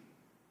teach,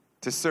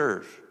 to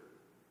serve.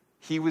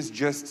 He was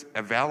just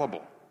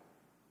available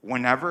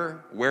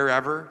whenever,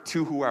 wherever,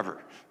 to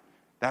whoever.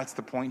 That's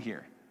the point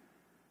here.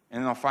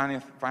 And then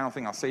the final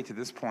thing I'll say to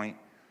this point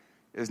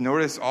is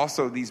notice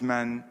also these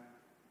men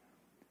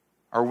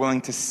are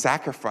willing to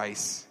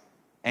sacrifice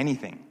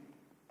anything.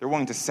 They're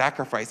willing to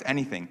sacrifice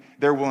anything.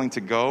 They're willing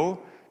to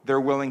go.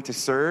 They're willing to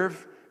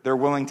serve. They're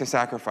willing to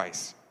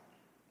sacrifice.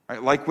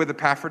 Right? Like with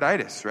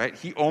Epaphroditus, right?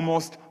 He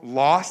almost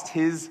lost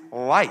his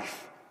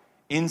life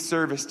in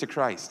service to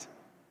Christ.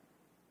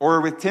 Or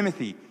with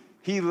Timothy,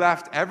 he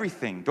left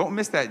everything. Don't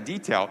miss that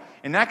detail.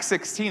 In Acts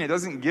 16, it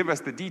doesn't give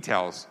us the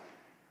details.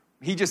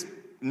 He just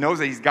knows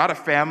that he's got a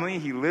family.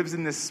 He lives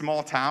in this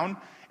small town.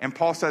 And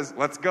Paul says,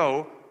 let's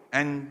go.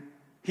 And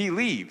he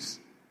leaves.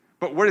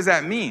 But what does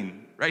that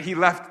mean? Right? He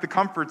left the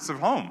comforts of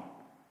home.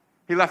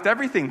 He left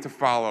everything to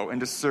follow and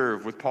to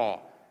serve with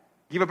Paul.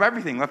 Gave up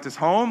everything. Left his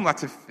home,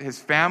 left his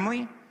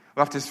family,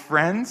 left his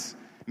friends.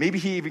 Maybe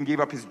he even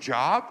gave up his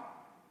job.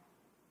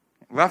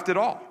 Left it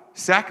all.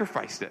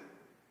 Sacrificed it.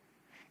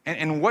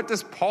 And what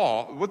does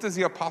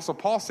the Apostle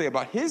Paul say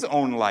about his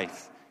own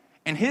life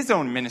and his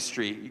own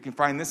ministry? You can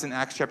find this in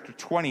Acts chapter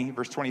 20,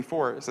 verse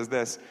 24. It says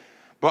this,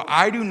 "But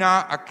I do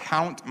not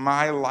account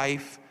my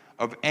life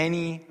of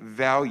any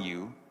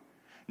value,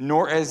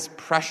 nor as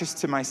precious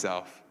to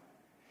myself,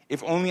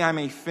 if only I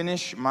may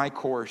finish my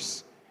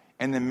course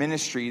and the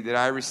ministry that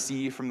I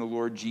receive from the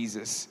Lord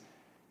Jesus,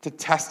 to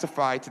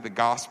testify to the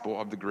gospel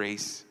of the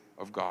grace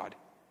of God."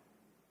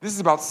 This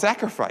is about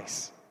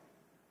sacrifice.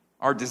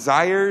 Our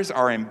desires,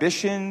 our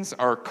ambitions,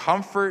 our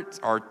comfort,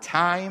 our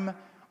time,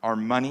 our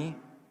money.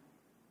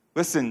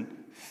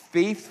 Listen,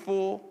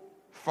 faithful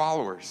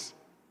followers,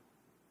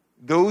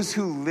 those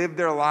who live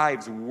their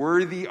lives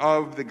worthy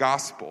of the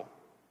gospel,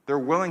 they're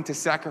willing to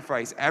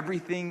sacrifice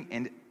everything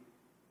and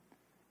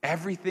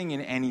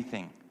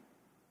anything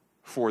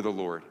for the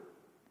Lord.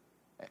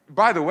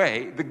 By the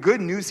way, the good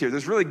news here,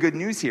 there's really good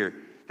news here,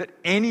 that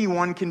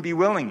anyone can be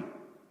willing.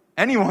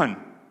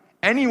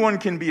 Anyone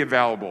can be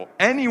available.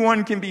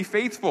 Anyone can be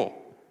faithful.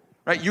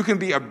 Right? You can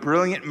be a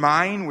brilliant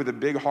mind with a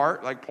big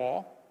heart like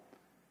Paul.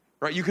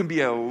 Right? You can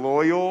be a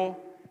loyal,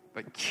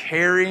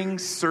 caring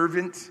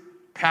servant,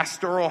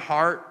 pastoral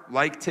heart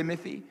like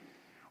Timothy.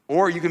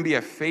 Or you can be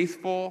a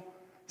faithful,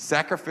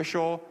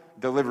 sacrificial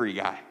delivery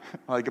guy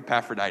like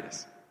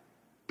Epaphroditus.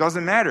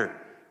 Doesn't matter.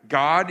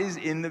 God is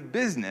in the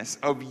business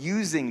of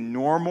using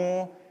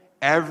normal,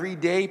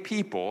 everyday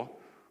people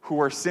who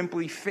are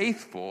simply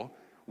faithful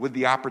with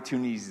the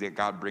opportunities that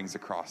God brings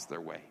across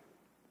their way.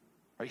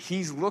 Right?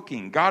 He's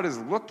looking. God is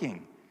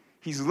looking.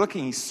 He's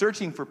looking. He's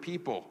searching for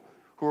people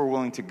who are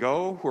willing to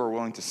go, who are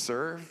willing to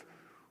serve,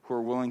 who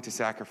are willing to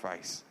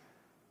sacrifice.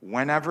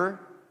 Whenever,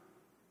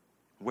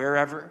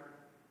 wherever,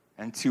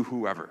 and to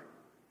whoever.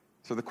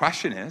 So the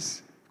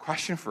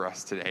question for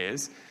us today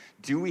is,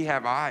 do we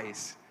have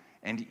eyes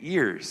and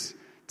ears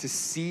to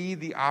see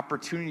the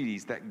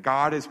opportunities that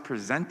God is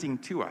presenting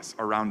to us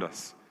around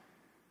us?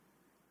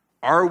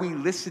 Are we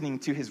listening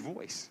to his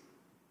voice?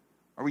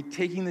 Are we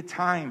taking the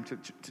time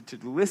to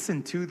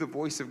listen to the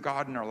voice of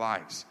God in our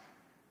lives?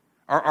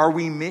 Are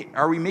we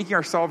making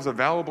ourselves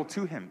available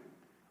to him?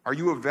 Are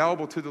you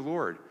available to the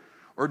Lord?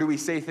 Or do we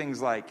say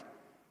things like,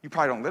 you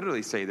probably don't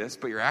literally say this,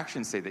 but your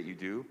actions say that you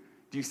do.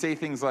 Do you say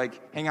things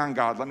like, hang on,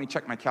 God, let me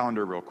check my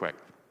calendar real quick?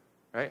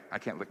 Right? I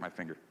can't lick my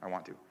finger. I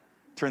want to.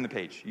 Turn the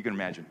page. You can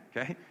imagine,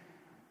 okay?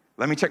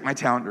 Let me check my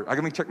calendar.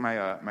 Let me check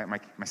my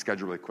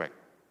schedule really quick.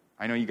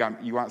 I know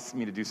you want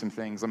me to do some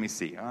things. Let me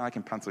see. I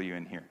can pencil you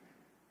in here.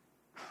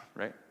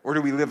 Right? Or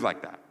do we live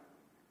like that?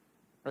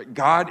 Right?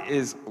 God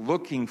is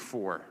looking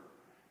for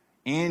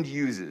and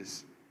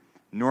uses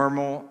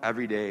normal,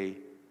 everyday,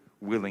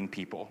 willing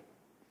people.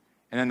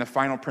 And then the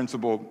final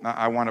principle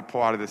I want to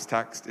pull out of this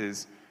text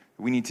is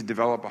we need to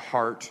develop a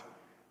heart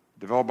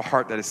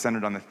that is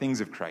centered on the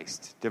things of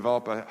Christ.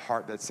 Develop a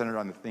heart that's centered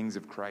on the things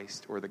of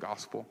Christ or the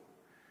gospel.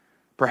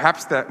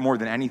 Perhaps more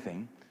than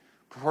anything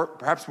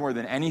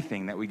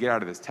that we get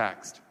out of this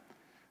text,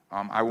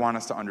 I want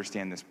us to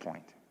understand this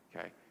point,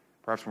 okay?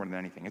 Perhaps more than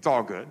anything. It's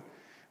all good,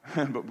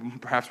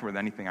 but perhaps more than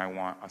anything, I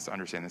want us to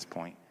understand this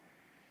point.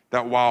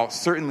 That while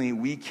certainly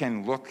we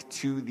can look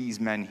to these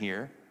men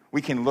here,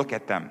 we can look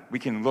at them. We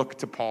can look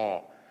to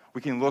Paul.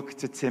 We can look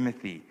to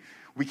Timothy.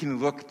 We can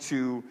look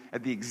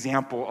at the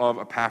example of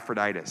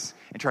Epaphroditus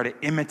and try to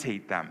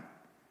imitate them.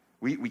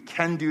 We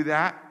can do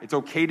that. It's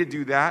okay to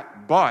do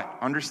that, but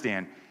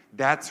understand,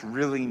 that's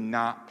really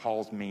not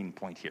Paul's main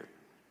point here.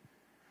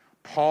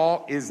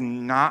 Paul is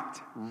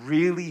not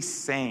really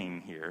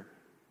saying here,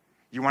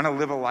 you want to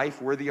live a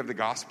life worthy of the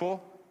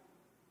gospel?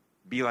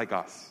 Be like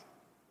us.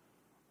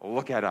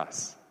 Look at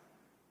us.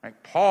 Right?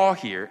 Paul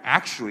here,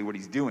 actually what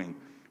he's doing,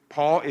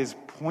 Paul is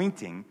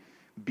pointing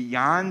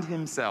beyond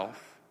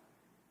himself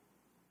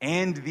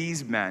and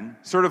these men,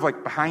 sort of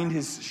like behind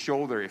his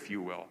shoulder, if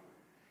you will,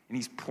 and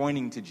he's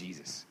pointing to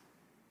Jesus.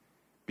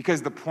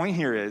 Because the point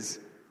here is,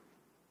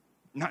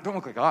 don't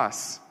look like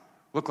us,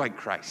 look like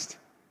Christ.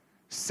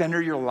 Center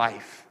your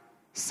life,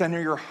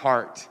 center your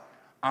heart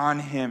on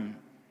him.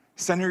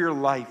 Center your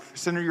life,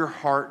 center your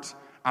heart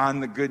on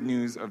the good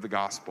news of the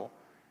gospel.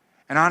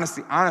 And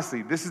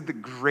honestly, this is the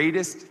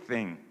greatest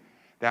thing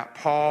that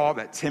Paul,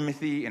 that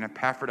Timothy, and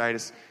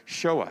Epaphroditus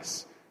show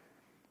us.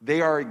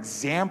 They are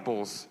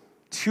examples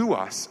to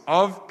us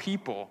of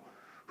people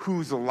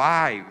whose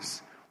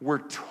lives were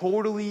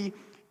totally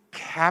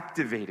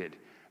captivated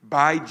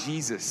by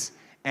Jesus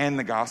and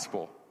the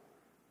gospel.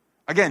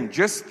 Again,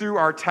 just through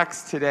our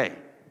text today.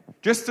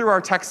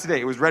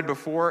 It was read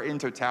before in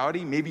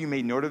totality. Maybe you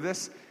made note of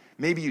this.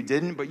 Maybe you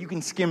didn't, but you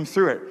can skim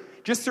through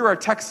it. Just through our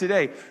text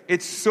today,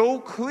 it's so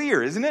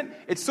clear, isn't it?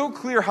 It's so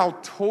clear how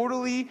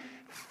totally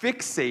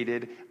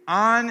fixated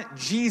on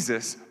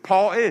Jesus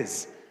Paul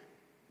is.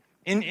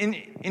 In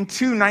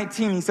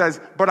 2:19, he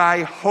says, but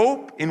I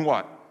hope in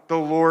what? The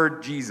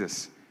Lord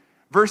Jesus.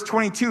 Verse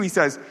 22, he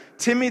says,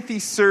 Timothy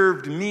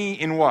served me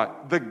in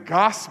what? The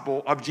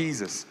gospel of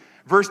Jesus.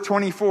 Verse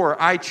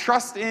 24, I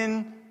trust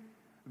in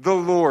the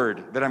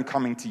Lord that I'm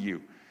coming to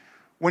you.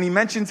 When he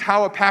mentions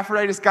how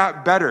Epaphroditus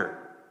got better,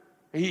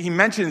 he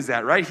mentions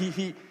that, right?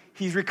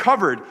 He's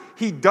recovered.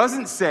 He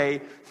doesn't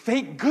say,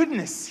 thank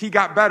goodness he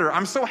got better.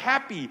 I'm so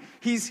happy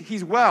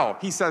he's well.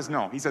 He says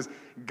no. He says,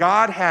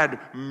 God had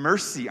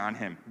mercy on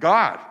him.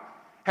 God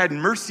had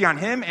mercy on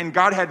him, and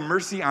God had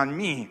mercy on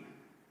me.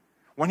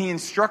 When he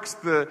instructs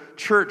the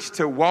church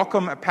to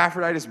welcome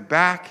Epaphroditus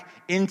back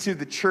into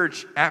the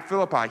church at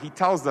Philippi, he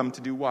tells them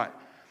to do what?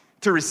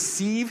 To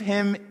receive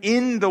him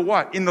in the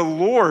what? In the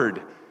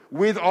Lord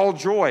with all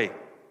joy.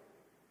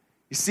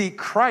 You see,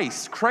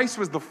 Christ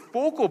was the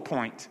focal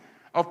point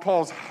of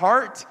Paul's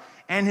heart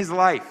and his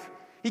life.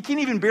 He can't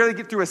even barely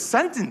get through a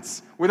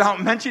sentence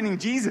without mentioning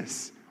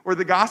Jesus or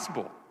the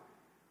gospel.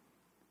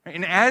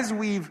 And as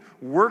we've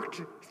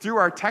worked through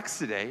our text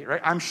today,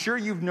 right, I'm sure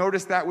you've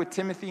noticed that with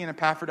Timothy and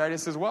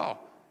Epaphroditus as well.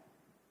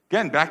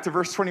 Again, back to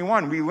verse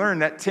 21, we learn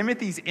that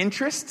Timothy's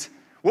interest,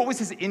 what was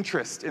his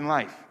interest in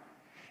life?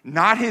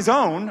 Not his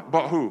own,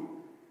 but who?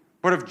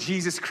 But of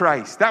Jesus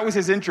Christ. That was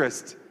his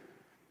interest.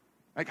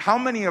 Like, how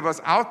many of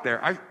us out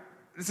there,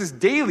 this is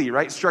daily,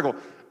 right, struggle.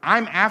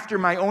 I'm after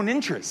my own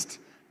interest.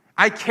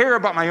 I care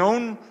about my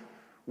own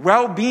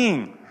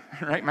well-being,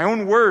 right, my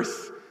own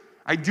worth.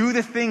 I do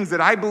the things that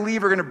I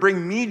believe are going to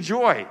bring me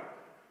joy.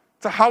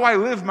 To how I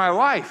live my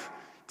life.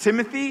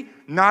 Timothy,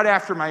 not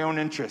after my own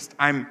interest.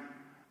 I'm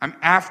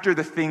after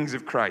the things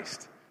of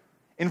Christ.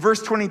 In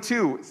verse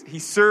 22, he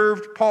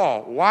served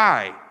Paul.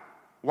 Why?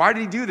 Why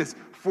did he do this?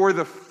 For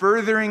the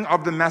furthering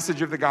of the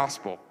message of the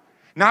gospel.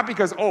 Not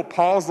because,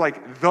 Paul's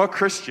like the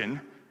Christian.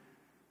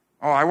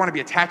 I want to be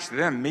attached to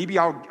them. Maybe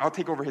I'll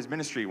take over his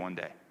ministry one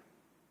day.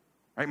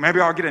 Right? Maybe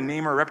I'll get a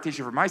name or a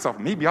reputation for myself.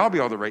 Maybe I'll be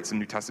able to write some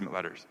New Testament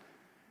letters.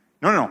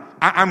 No.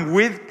 I'm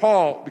with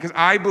Paul because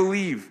I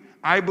believe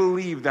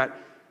that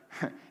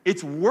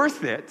it's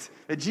worth it,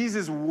 that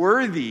Jesus is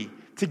worthy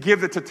to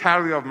give the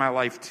totality of my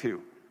life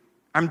to.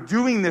 I'm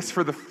doing this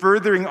for the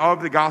furthering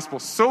of the gospel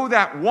so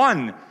that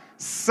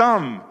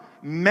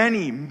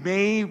many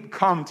may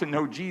come to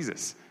know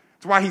Jesus.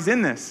 That's why he's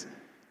in this.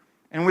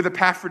 And with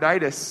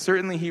Epaphroditus,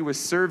 certainly he was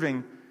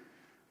serving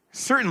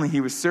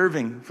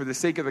for the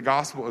sake of the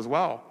gospel as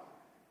well.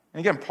 And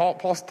again, Paul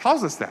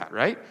tells us that,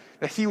 right?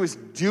 That he was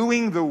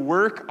doing the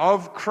work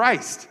of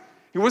Christ.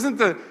 He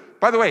wasn't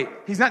by the way,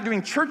 he's not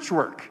doing church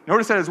work.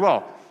 Notice that as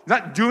well. He's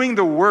not doing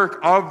the work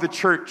of the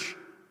church.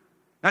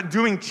 Not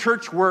doing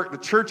church work, the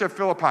church of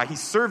Philippi.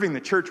 He's serving the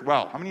church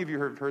well. How many of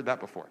you have heard that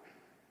before?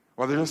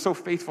 Well, they're just so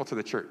faithful to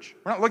the church.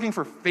 We're not looking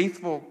for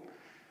faithful.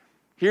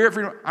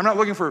 I'm not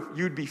looking for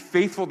you to be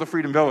faithful to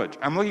Freedom Village.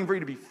 I'm looking for you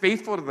to be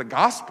faithful to the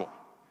gospel.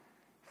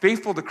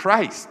 Faithful to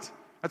Christ.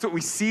 That's what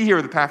we see here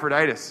with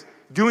Epaphroditus.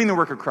 Doing the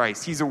work of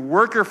Christ. He's a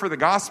worker for the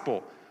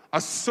gospel. A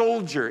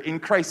soldier in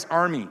Christ's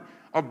army.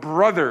 A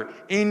brother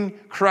in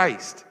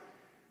Christ.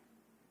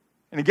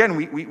 And again,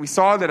 we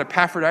saw that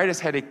Epaphroditus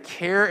had a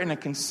care and a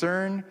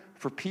concern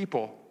for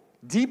people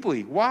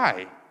deeply.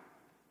 Why?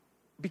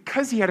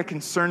 Because he had a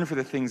concern for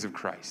the things of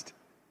Christ.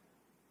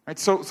 Right?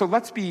 So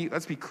let's be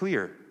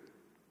clear.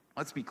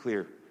 Let's be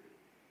clear.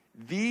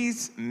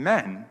 These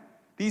men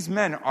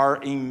are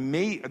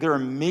they're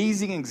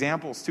amazing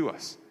examples to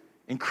us.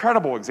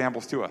 Incredible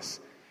examples to us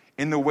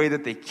in the way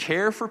that they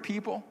care for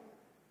people,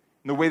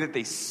 in the way that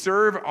they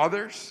serve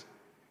others,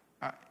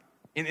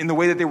 in the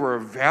way that they were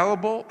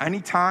available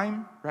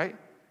anytime, right?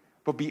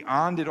 But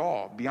beyond it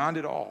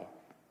all,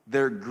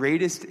 their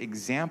greatest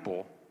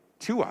example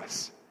to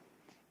us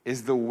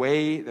is the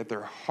way that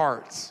their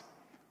hearts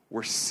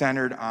were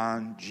centered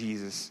on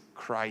Jesus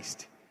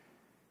Christ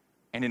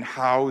and in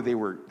how they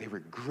were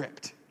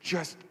gripped,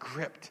 just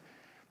gripped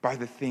by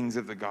the things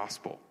of the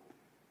gospel.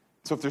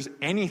 So if there's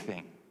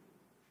anything,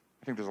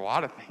 I think there's a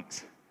lot of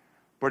things,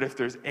 but if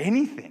there's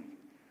anything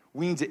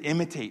we need to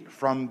imitate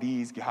from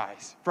these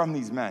guys, from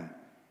these men,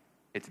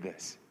 it's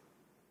this.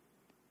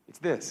 It's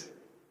this.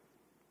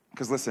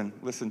 Because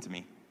listen to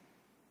me.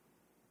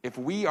 If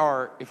we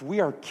are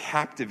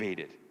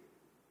captivated,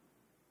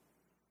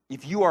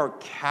 if you are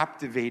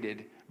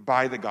captivated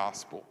by the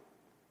gospel,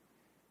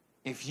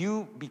 if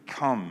you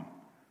become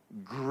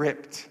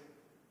gripped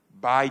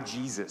by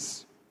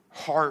Jesus,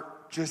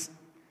 heart just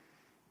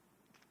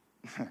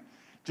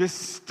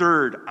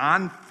stirred,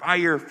 on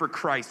fire for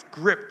Christ,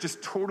 gripped,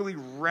 just totally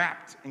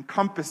wrapped,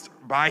 encompassed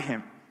by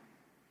him,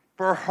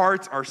 if our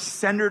hearts are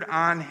centered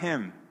on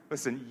him,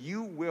 listen,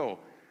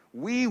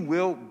 we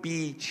will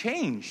be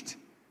changed.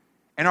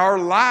 And our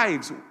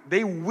lives,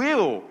 they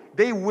will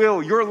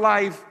your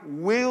life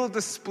will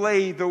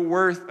display the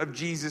worth of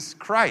Jesus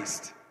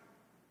Christ.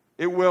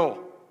 It will.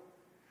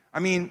 I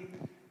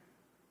mean,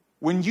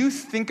 when you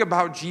think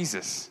about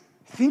Jesus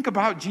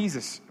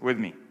with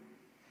me.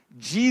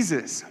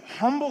 Jesus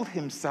humbled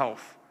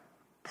himself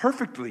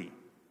perfectly.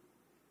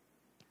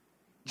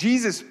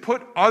 Jesus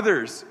put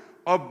others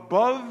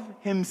above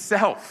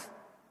himself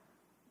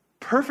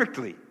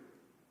perfectly.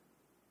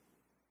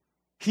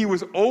 He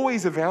was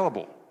always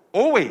available.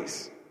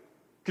 Always.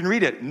 You can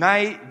read it.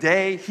 Night,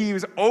 day. He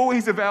was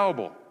always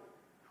available.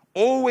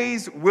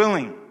 Always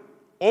willing.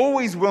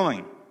 Always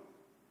willing.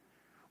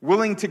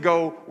 Willing to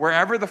go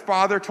wherever the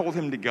Father told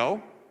him to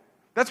go.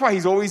 That's why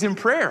he's always in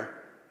prayer.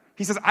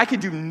 He says, I could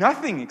do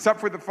nothing except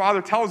for the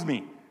Father tells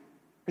me.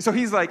 And so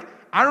he's like,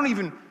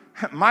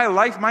 my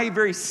life, my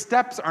very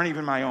steps aren't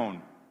even my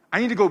own. I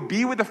need to go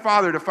be with the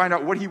Father to find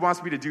out what he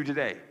wants me to do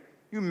today.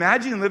 You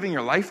imagine living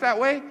your life that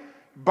way?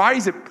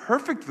 Embodies it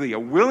perfectly, a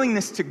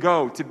willingness to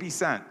go, to be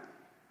sent.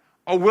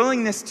 A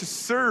willingness to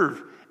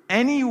serve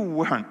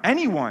anyone,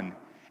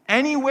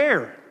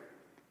 anywhere.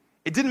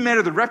 It didn't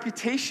matter the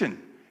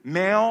reputation,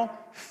 male,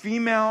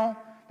 female,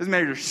 doesn't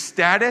matter your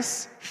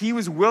status. He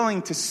was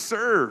willing to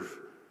serve,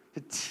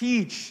 to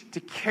teach,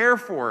 to care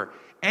for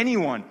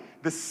anyone.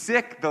 The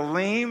sick, the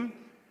lame,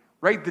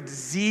 right? The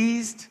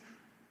diseased,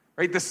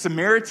 right? The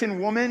Samaritan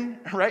woman,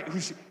 right?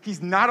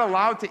 He's not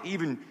allowed to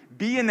even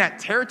be in that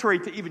territory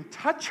to even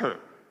touch her.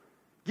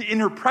 In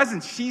her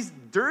presence, she's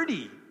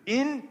dirty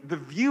in the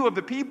view of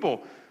the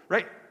people,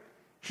 right?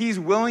 He's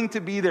willing to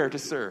be there to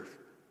serve.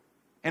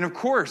 And of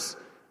course,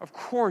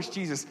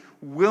 Jesus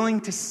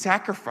willing to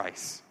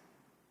sacrifice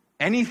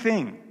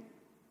anything,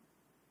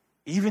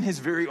 even his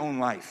very own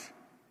life.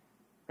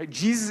 Right?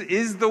 Jesus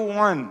is the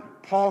one,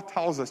 Paul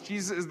tells us,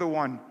 Jesus is the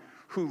one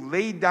who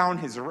laid down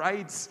his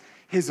rights,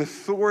 his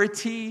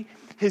authority,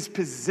 his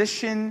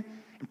position,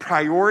 and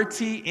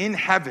priority in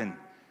heaven.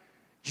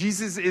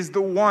 Jesus is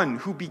the one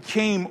who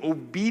became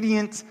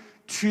obedient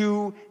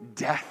to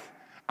death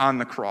on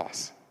the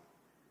cross.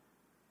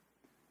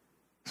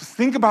 So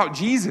think about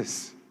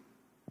Jesus.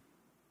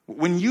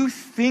 When you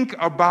think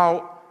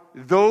about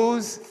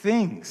those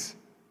things,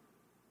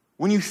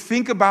 when you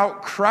think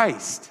about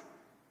Christ,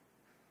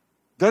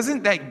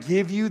 doesn't that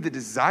give you the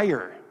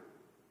desire?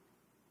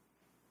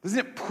 Doesn't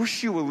it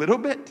push you a little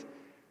bit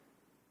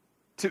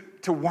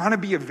to want to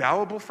be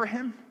available for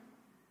him?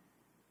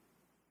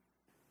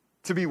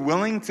 To be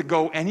willing to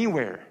go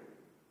anywhere,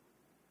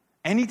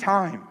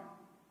 anytime,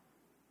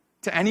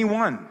 to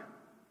anyone,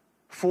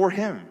 for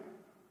him?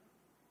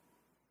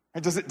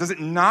 And does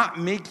it not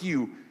make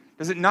you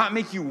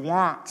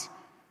want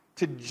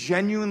to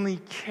genuinely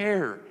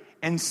care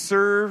and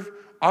serve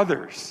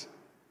others?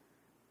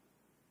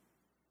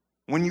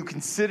 When you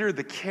consider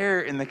the care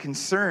and the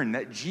concern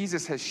that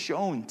Jesus has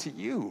shown to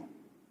you,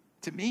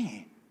 to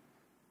me.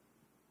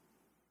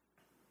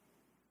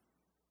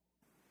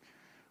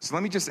 So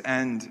let me just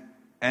end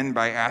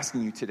by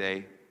asking you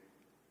today.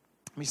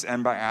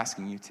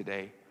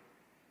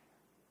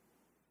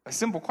 A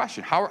simple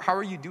question. How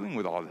are you doing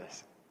with all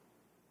this?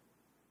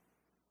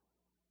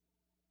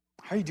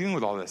 How are you doing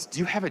with all this? Do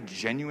you have a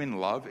genuine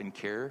love and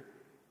care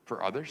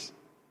for others?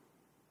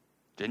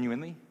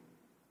 Genuinely?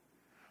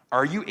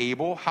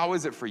 How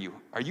is it for you?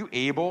 Are you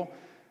able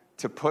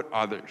to put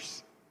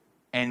others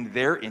and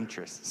their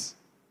interests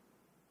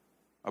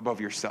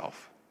above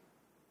yourself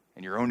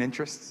and your own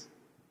interests?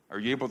 Are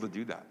you able to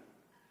do that?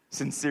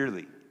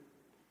 Sincerely?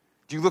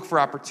 Do you look for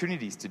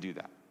opportunities to do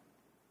that?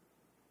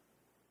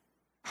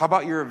 How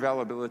about your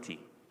availability?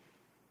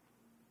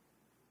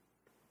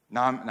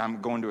 Now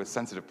I'm going to a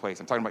sensitive place.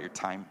 I'm talking about your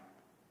time.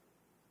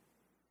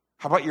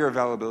 How about your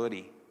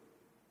availability?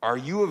 Are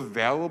you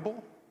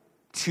available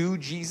to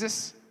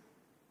Jesus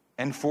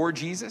and for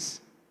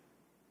Jesus?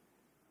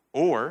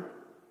 Or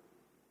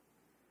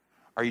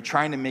are you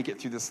trying to make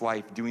it through this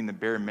life doing the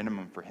bare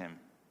minimum for him,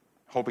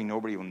 hoping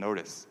nobody will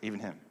notice, even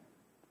him?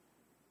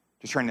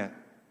 Just trying to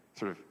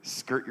sort of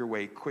skirt your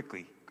way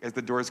quickly as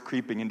the door's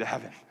creeping into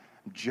heaven.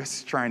 I'm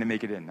just trying to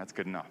make it in. That's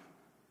good enough.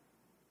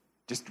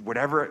 Just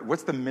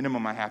what's the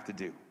minimum I have to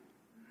do?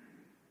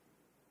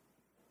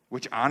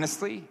 Which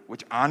honestly,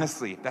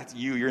 if that's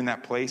you're in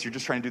that place, you're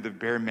just trying to do the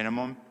bare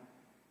minimum.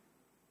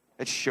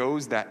 That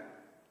shows not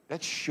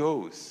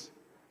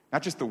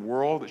just the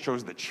world, it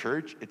shows the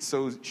church, it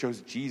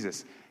shows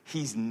Jesus.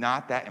 He's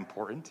not that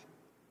important.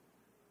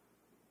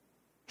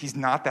 He's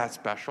not that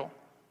special.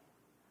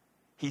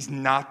 He's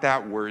not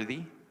that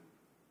worthy.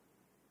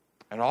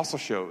 It also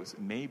shows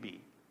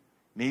maybe,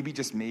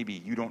 just maybe,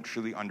 you don't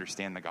truly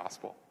understand the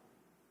gospel.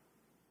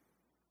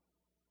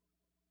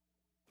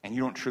 And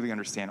you don't truly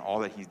understand all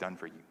that he's done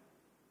for you.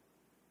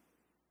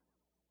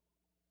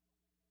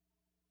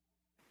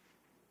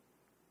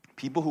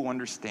 People who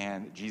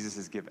understand that Jesus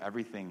has given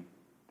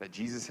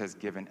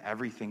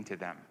everything to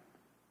them,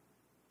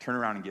 turn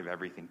around and give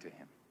everything to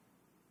him.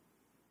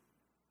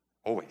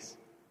 Always.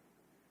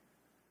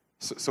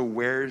 So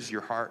where's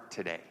your heart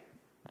today?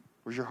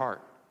 Where's your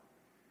heart?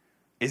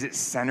 Is it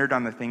centered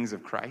on the things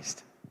of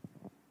Christ?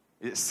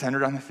 Is it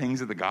centered on the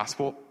things of the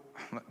gospel?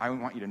 I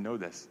want you to know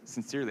this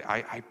sincerely.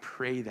 I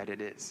pray that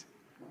it is.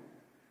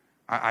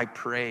 I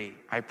pray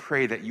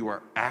that you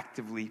are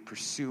actively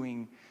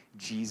pursuing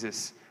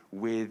Jesus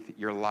with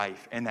your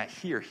life, and that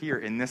here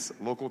in this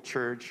local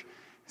church,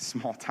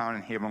 small town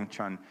in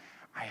Haebongchun,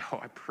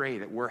 I pray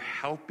that we're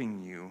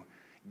helping you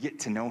get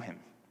to know him.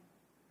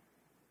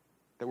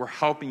 That we're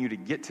helping you to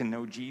get to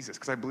know Jesus.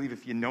 Because I believe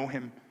if you know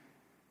him,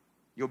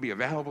 you'll be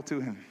available to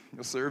him.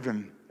 You'll serve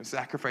him. You'll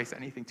sacrifice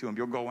anything to him.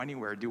 You'll go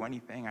anywhere, do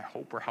anything. I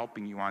hope we're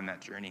helping you on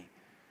that journey.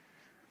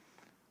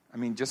 I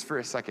mean, just for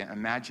a second,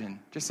 imagine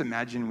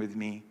with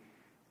me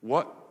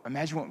what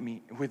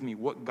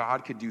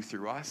God could do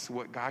through us,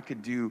 what God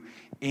could do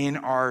in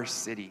our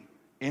city,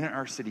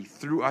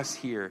 through us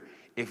here,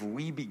 if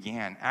we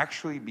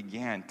actually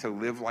began to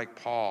live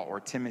like Paul or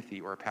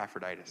Timothy or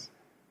Epaphroditus.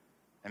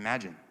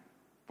 Imagine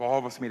if all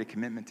of us made a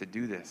commitment to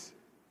do this.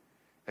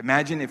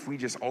 Imagine if we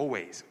just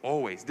always,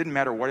 didn't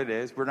matter what it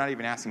is, we're not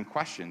even asking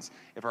questions,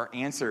 if our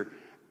answer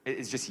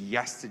is just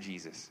yes to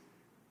Jesus.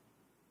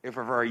 If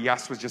our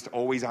yes was just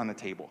always on the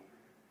table.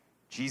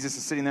 Jesus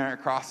is sitting there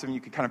across him, you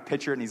could kind of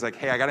picture it, and he's like,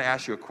 hey, I got to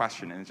ask you a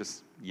question, and it's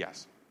just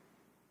yes.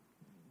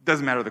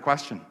 Doesn't matter the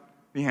question.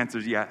 The answer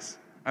is yes.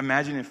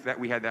 Imagine if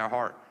we had that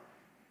heart.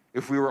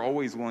 If we were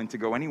always willing to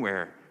go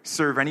anywhere,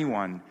 serve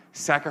anyone,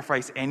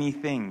 sacrifice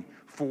anything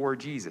for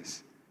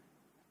Jesus.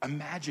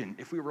 Imagine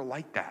if we were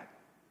like that.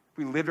 If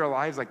we lived our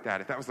lives like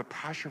that, if that was the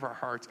posture of our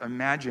hearts,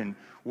 imagine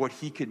what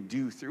he could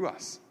do through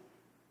us.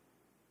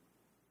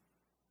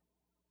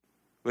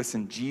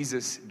 Listen,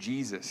 Jesus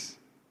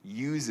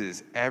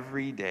uses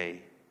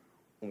everyday,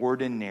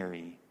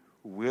 ordinary,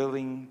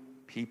 willing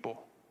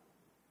people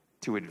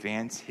to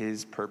advance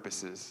his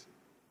purposes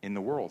in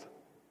the world.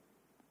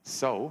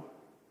 So,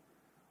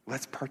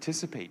 let's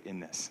participate in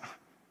this.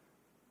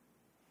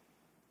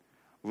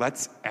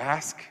 Let's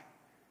ask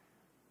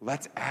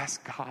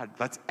God,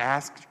 let's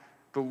ask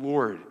the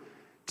Lord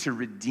to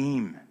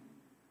redeem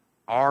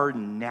our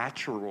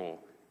natural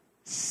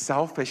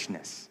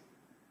selfishness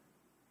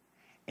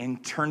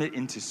and turn it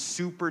into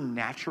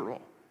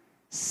supernatural,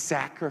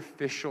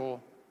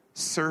 sacrificial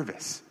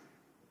service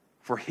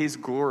for his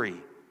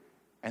glory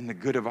and the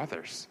good of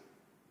others.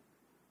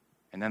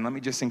 And then let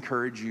me just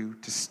encourage you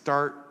to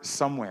start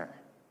somewhere.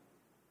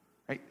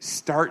 Right?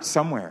 Start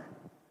somewhere.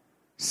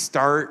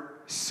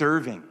 Start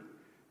serving.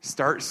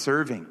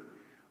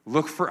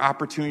 Look for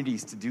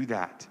opportunities to do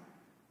that.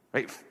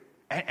 Right?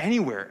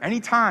 Anywhere,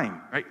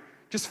 anytime, right?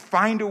 Just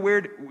find a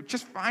way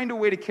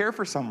to care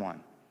for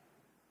someone.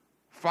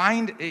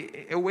 Find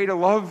a way to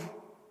love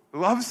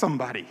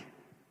somebody.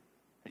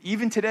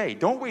 Even today.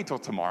 Don't wait till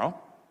tomorrow.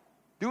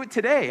 Do it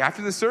today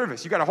after the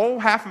service. You got a whole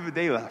half of a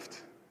day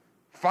left.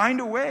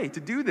 Find a way to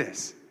do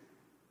this.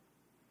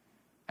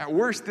 At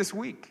worst, this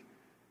week.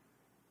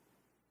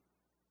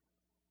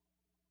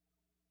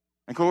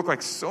 It could look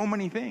like so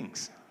many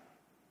things.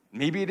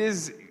 Maybe it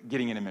is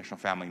getting in a missional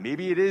family.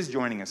 Maybe it is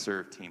joining a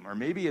serve team. Or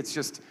maybe it's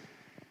just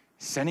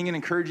sending an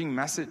encouraging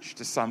message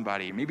to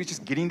somebody. Maybe it's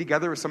just getting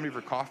together with somebody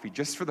for coffee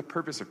just for the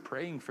purpose of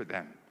praying for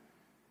them.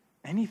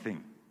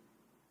 Anything.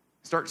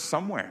 Start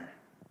somewhere.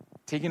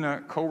 Taking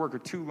a coworker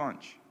to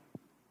lunch.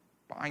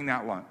 Buying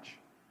that lunch.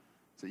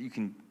 So that you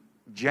can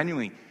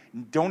genuinely,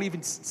 don't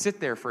even sit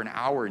there for an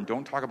hour and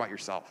don't talk about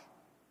yourself.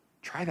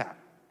 Try that.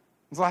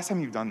 When's the last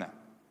time you've done that?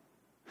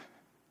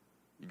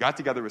 You got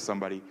together with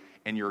somebody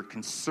and your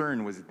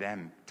concern was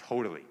them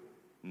totally,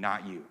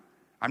 not you.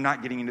 I'm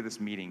not getting into this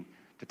meeting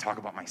to talk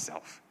about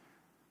myself.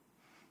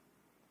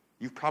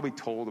 You've probably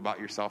told about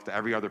yourself to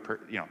every other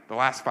the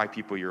last 5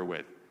 people you're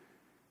with.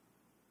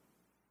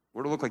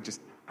 What would it look like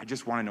I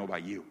just want to know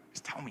about you.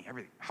 Just tell me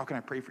everything. How can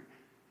I pray for you?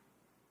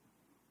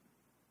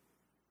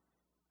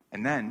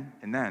 And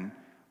then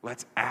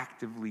let's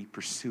actively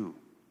pursue.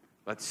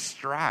 Let's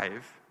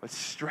strive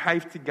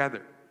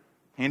together,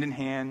 hand in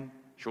hand,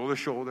 shoulder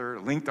to shoulder,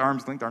 linked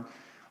arms.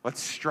 Let's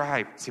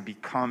strive to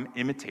become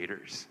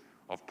imitators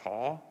of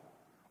Paul,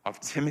 of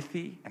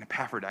Timothy, and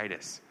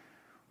Epaphroditus.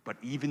 But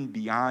even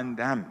beyond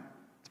them,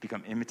 to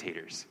become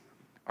imitators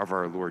of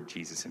our Lord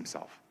Jesus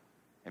himself.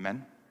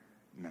 Amen?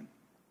 Amen.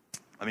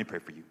 Let me pray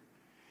for you.